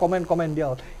এগেইনষ্টে তেওঁ কমেণ্ট দিয়া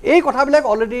হ'ল এই কথাবিলাক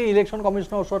অলৰেডি ইলেকশ্যন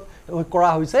কমিশ্যনৰ ওচৰত কৰা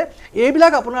হৈছে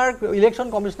এইবিলাক আপোনাৰ ইলেকশ্যন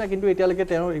কমিশ্যনে কিন্তু এতিয়ালৈকে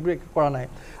তেওঁ এইবিলাক কৰা নাই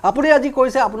আপুনি আজি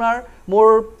কৈছে আপোনাৰ মোৰ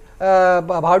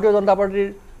ভাৰতীয় জনতা পাৰ্টিৰ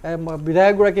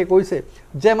বিধায়কগৰাকীয়ে কৈছে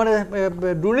যে মানে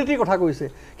দুৰ্নীতিৰ কথা কৈছে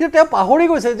কিন্তু তেওঁ পাহৰি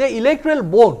গৈছে যে ইলেক্ট্ৰেল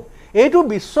বণ্ড এইটো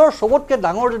বিশ্বৰ সবতকৈ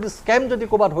ডাঙৰ যদি স্কেম যদি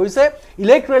ক'ৰবাত হৈছে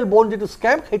ইলেক্ট্ৰেল বণ্ড যিটো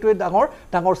স্কেম সেইটোৱে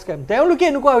ডাঙৰ স্কেম তেওঁলোকে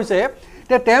এনেকুৱা হৈছে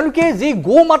যে তেওঁলোকে যি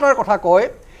গো মাতাৰ কথা কয়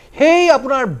সেই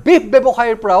আপোনাৰ বিফ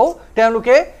ব্যৱসায়ৰ পৰাও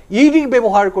তেওঁলোকে ইডি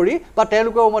ব্যৱহাৰ কৰি বা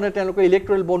তেওঁলোকেও মানে তেওঁলোকে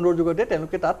ইলেক্ট্ৰেল বণ্ডৰ যোগেদি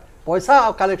তেওঁলোকে তাত পইচা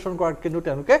কালেকশ্যন কৰাত কিন্তু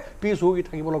তেওঁলোকে পিছ হুকি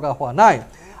থাকিব লগা হোৱা নাই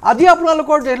আজি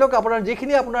আপোনালোকৰ ধৰিলওক আপোনাৰ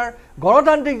যিখিনি আপোনাৰ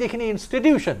গণতান্ত্ৰিক যিখিনি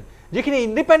ইনষ্টিটিউশ্যন যিখিনি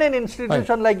independent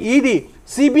institution like ED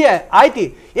CBI IT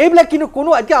এইবিলাক কিন্তু কোনো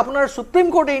এতিয়া আপোনাৰ সুপ্ৰিম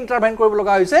কোৰ্টে ইণ্টাৰভেন কৰিব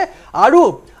লগা হৈছে আৰু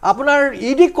আপোনাৰ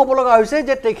ইডিক ক'ব লগা হৈছে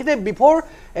যে তেখেতে before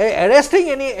এৰেষ্টিং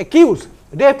any accused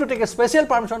they have to take a special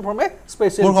permission from a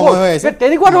special court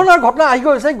তেনেকুৱা ধৰণৰ ঘটনা আহি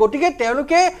গৈছে গতিকে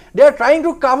তেওঁলোকে they are trying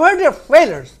to cover their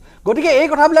failures গতিকে এই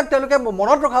কথাবিলাক তেওঁলোকে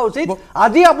মনত ৰখা উচিত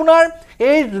আজি আপোনাৰ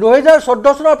এই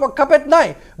 2014 চনৰ প্ৰেক্ষাপট নাই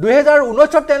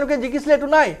 2019ত তেওঁলোকে জিকিছিলে এইটো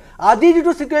নাই আজি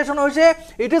যিটো সিচুৱেশ্যন হৈছে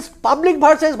ইট ইজ পাব্লিক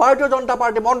ভাৰ্চেছ ভাৰতীয় জনতা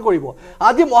পাৰ্টি মন কৰিব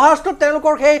আজি মহাৰাষ্ট্ৰত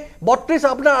তেওঁলোকৰ সেই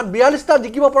 32 আপোনাৰ 42টা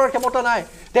জিকিব পৰাৰ ক্ষমতা নাই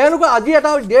তেওঁলোকৰ আজি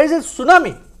এটা there is a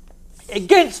tsunami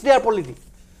against their politics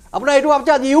আপোনাৰ এইটো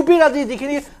ভাবছে আজি ইউ পিৰ আজি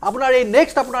যিখিনি আপোনাৰ এই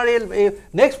নেক্সট আপোনাৰ এই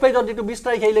নেক্সট পেজত যিটো 20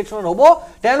 তাৰিখে ইলেকশ্যন হ'ব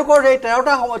তেওঁলোকৰ এই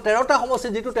 13টা সমষ্টি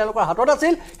যিটো তেওঁলোকৰ হাতত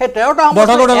আছিল সেই 13টা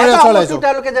সমষ্টি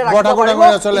তেওঁলোকে যে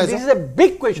this is a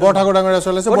big question Borthakur ডাঙৰীয়া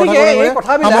চলাইছে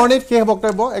সামৰণিত শেষ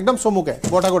বক্তব্য একদম চমুকে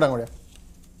বৰঠাকুৰ ডাঙৰীয়া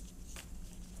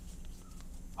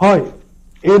হয়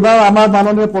এইবাৰ আমাৰ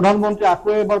মাননীয় প্ৰধানমন্ত্ৰী আকৌ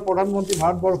এবাৰ প্ৰধানমন্ত্ৰী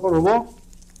ভাৰতবৰ্ষৰ হ'ব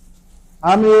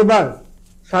আমি এইবাৰ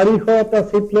 400টা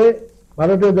সিট লৈ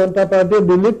ভাৰতীয় জনতা পাৰ্টিয়ে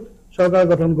দিল্লীত চৰকাৰ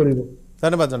গঠন কৰিব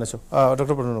ধন্যবাদ জনাইছো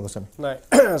ডক্টৰ প্ৰধান গোস্বামী নাই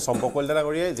সম্পকল্যাণ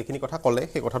ডাঙৰীয়াই যিখিনি কথা ক'লে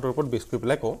সেই কথাটোৰ ওপৰত বেছ কৰি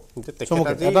পেলাই কওঁ যে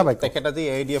তেখেত আজি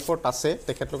AIDF-ত আছে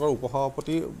তেখেতলোকৰ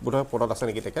উপসভাপতি বোধহয় পদত আছে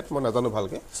নেকি তেখেত মই নাজানো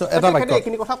ভালকৈ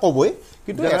এইখিনি কথা ক'বই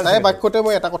কিন্তু এটাই বাক্যতে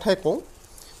মই এটা কথাই কওঁ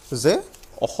যে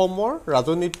অসমৰ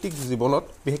ৰাজনৈতিক জীৱনত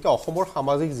বিশেষকৈ অসমৰ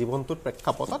সামাজিক জীৱনটোৰ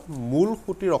প্ৰেক্ষাপটত মূল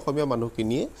সুঁতিৰ অসমীয়া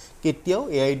মানুহখিনিয়ে কেতিয়াও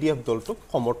AIDF দলটোক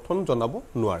সমৰ্থন জনাব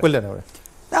নোৱাৰে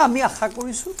আমি আশা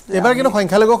কৰিছো এবাৰ কিন্তু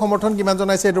সংখ্যালঘু সমৰ্থন কিমান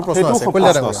জনাইছে এইটো প্ৰশ্ন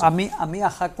আছে আমি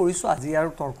আশা কৰিছো আজি আৰু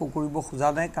তৰ্ক কৰিব খোজা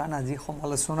নাই কাৰণ আজি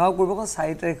সমালোচনাও কৰিব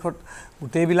 4 তাৰিখত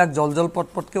গোটেইবিলাক জল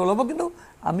পটপটকৈ ওলাব কিন্তু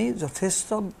আমি যথেষ্ট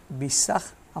বিশ্বাস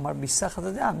আমাৰ বিশ্বাস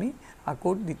আছে যে আমি আকৌ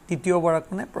তৃতীয়বাৰৰ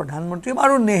কাৰণে প্ৰধানমন্ত্ৰী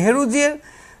আৰু নেহেৰুজীৰ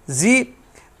যি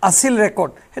আছিল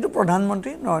ৰেকৰ্ড সেইটো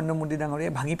প্ৰধানমন্ত্ৰী নৰেন্দ্ৰ মোদী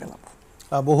ডাঙৰীয়াই ভাঙি পেলাব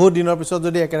বহু দিনৰ পিছত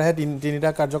যদি একেৰাহে তিনিটা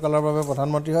কাৰ্যকালৰ বাবে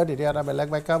প্ৰধানমন্ত্ৰী হয় তেতিয়া এটা বেলেগ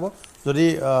ব্যাখ্যা হ'ব যদি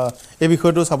এই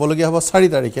বিষয়টো চাবলগীয়া হ'ব 4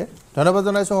 তাৰিখে ধন্যবাদ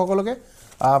জনাইছোঁ সকলোকে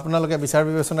আপোনালোকে বিচাৰ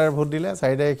বিবেচনাৰে ভোট দিলে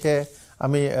 4 তাৰিখে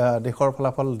আমি দেশৰ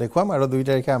ফলাফল দেখুৱাম আৰু 2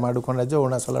 তাৰিখে আমাৰ দুখন ৰাজ্য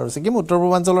অৰুণাচল আৰু ছিকিম উত্তৰ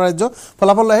পূৰ্বাঞ্চলৰ ৰাজ্য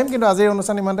ফলাফল লৈ আহিম কিন্তু আজিৰ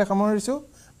অনুষ্ঠান ইমানতে সামৰিছোঁ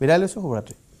বিদায় লৈছোঁ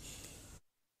শুভৰাত্ৰি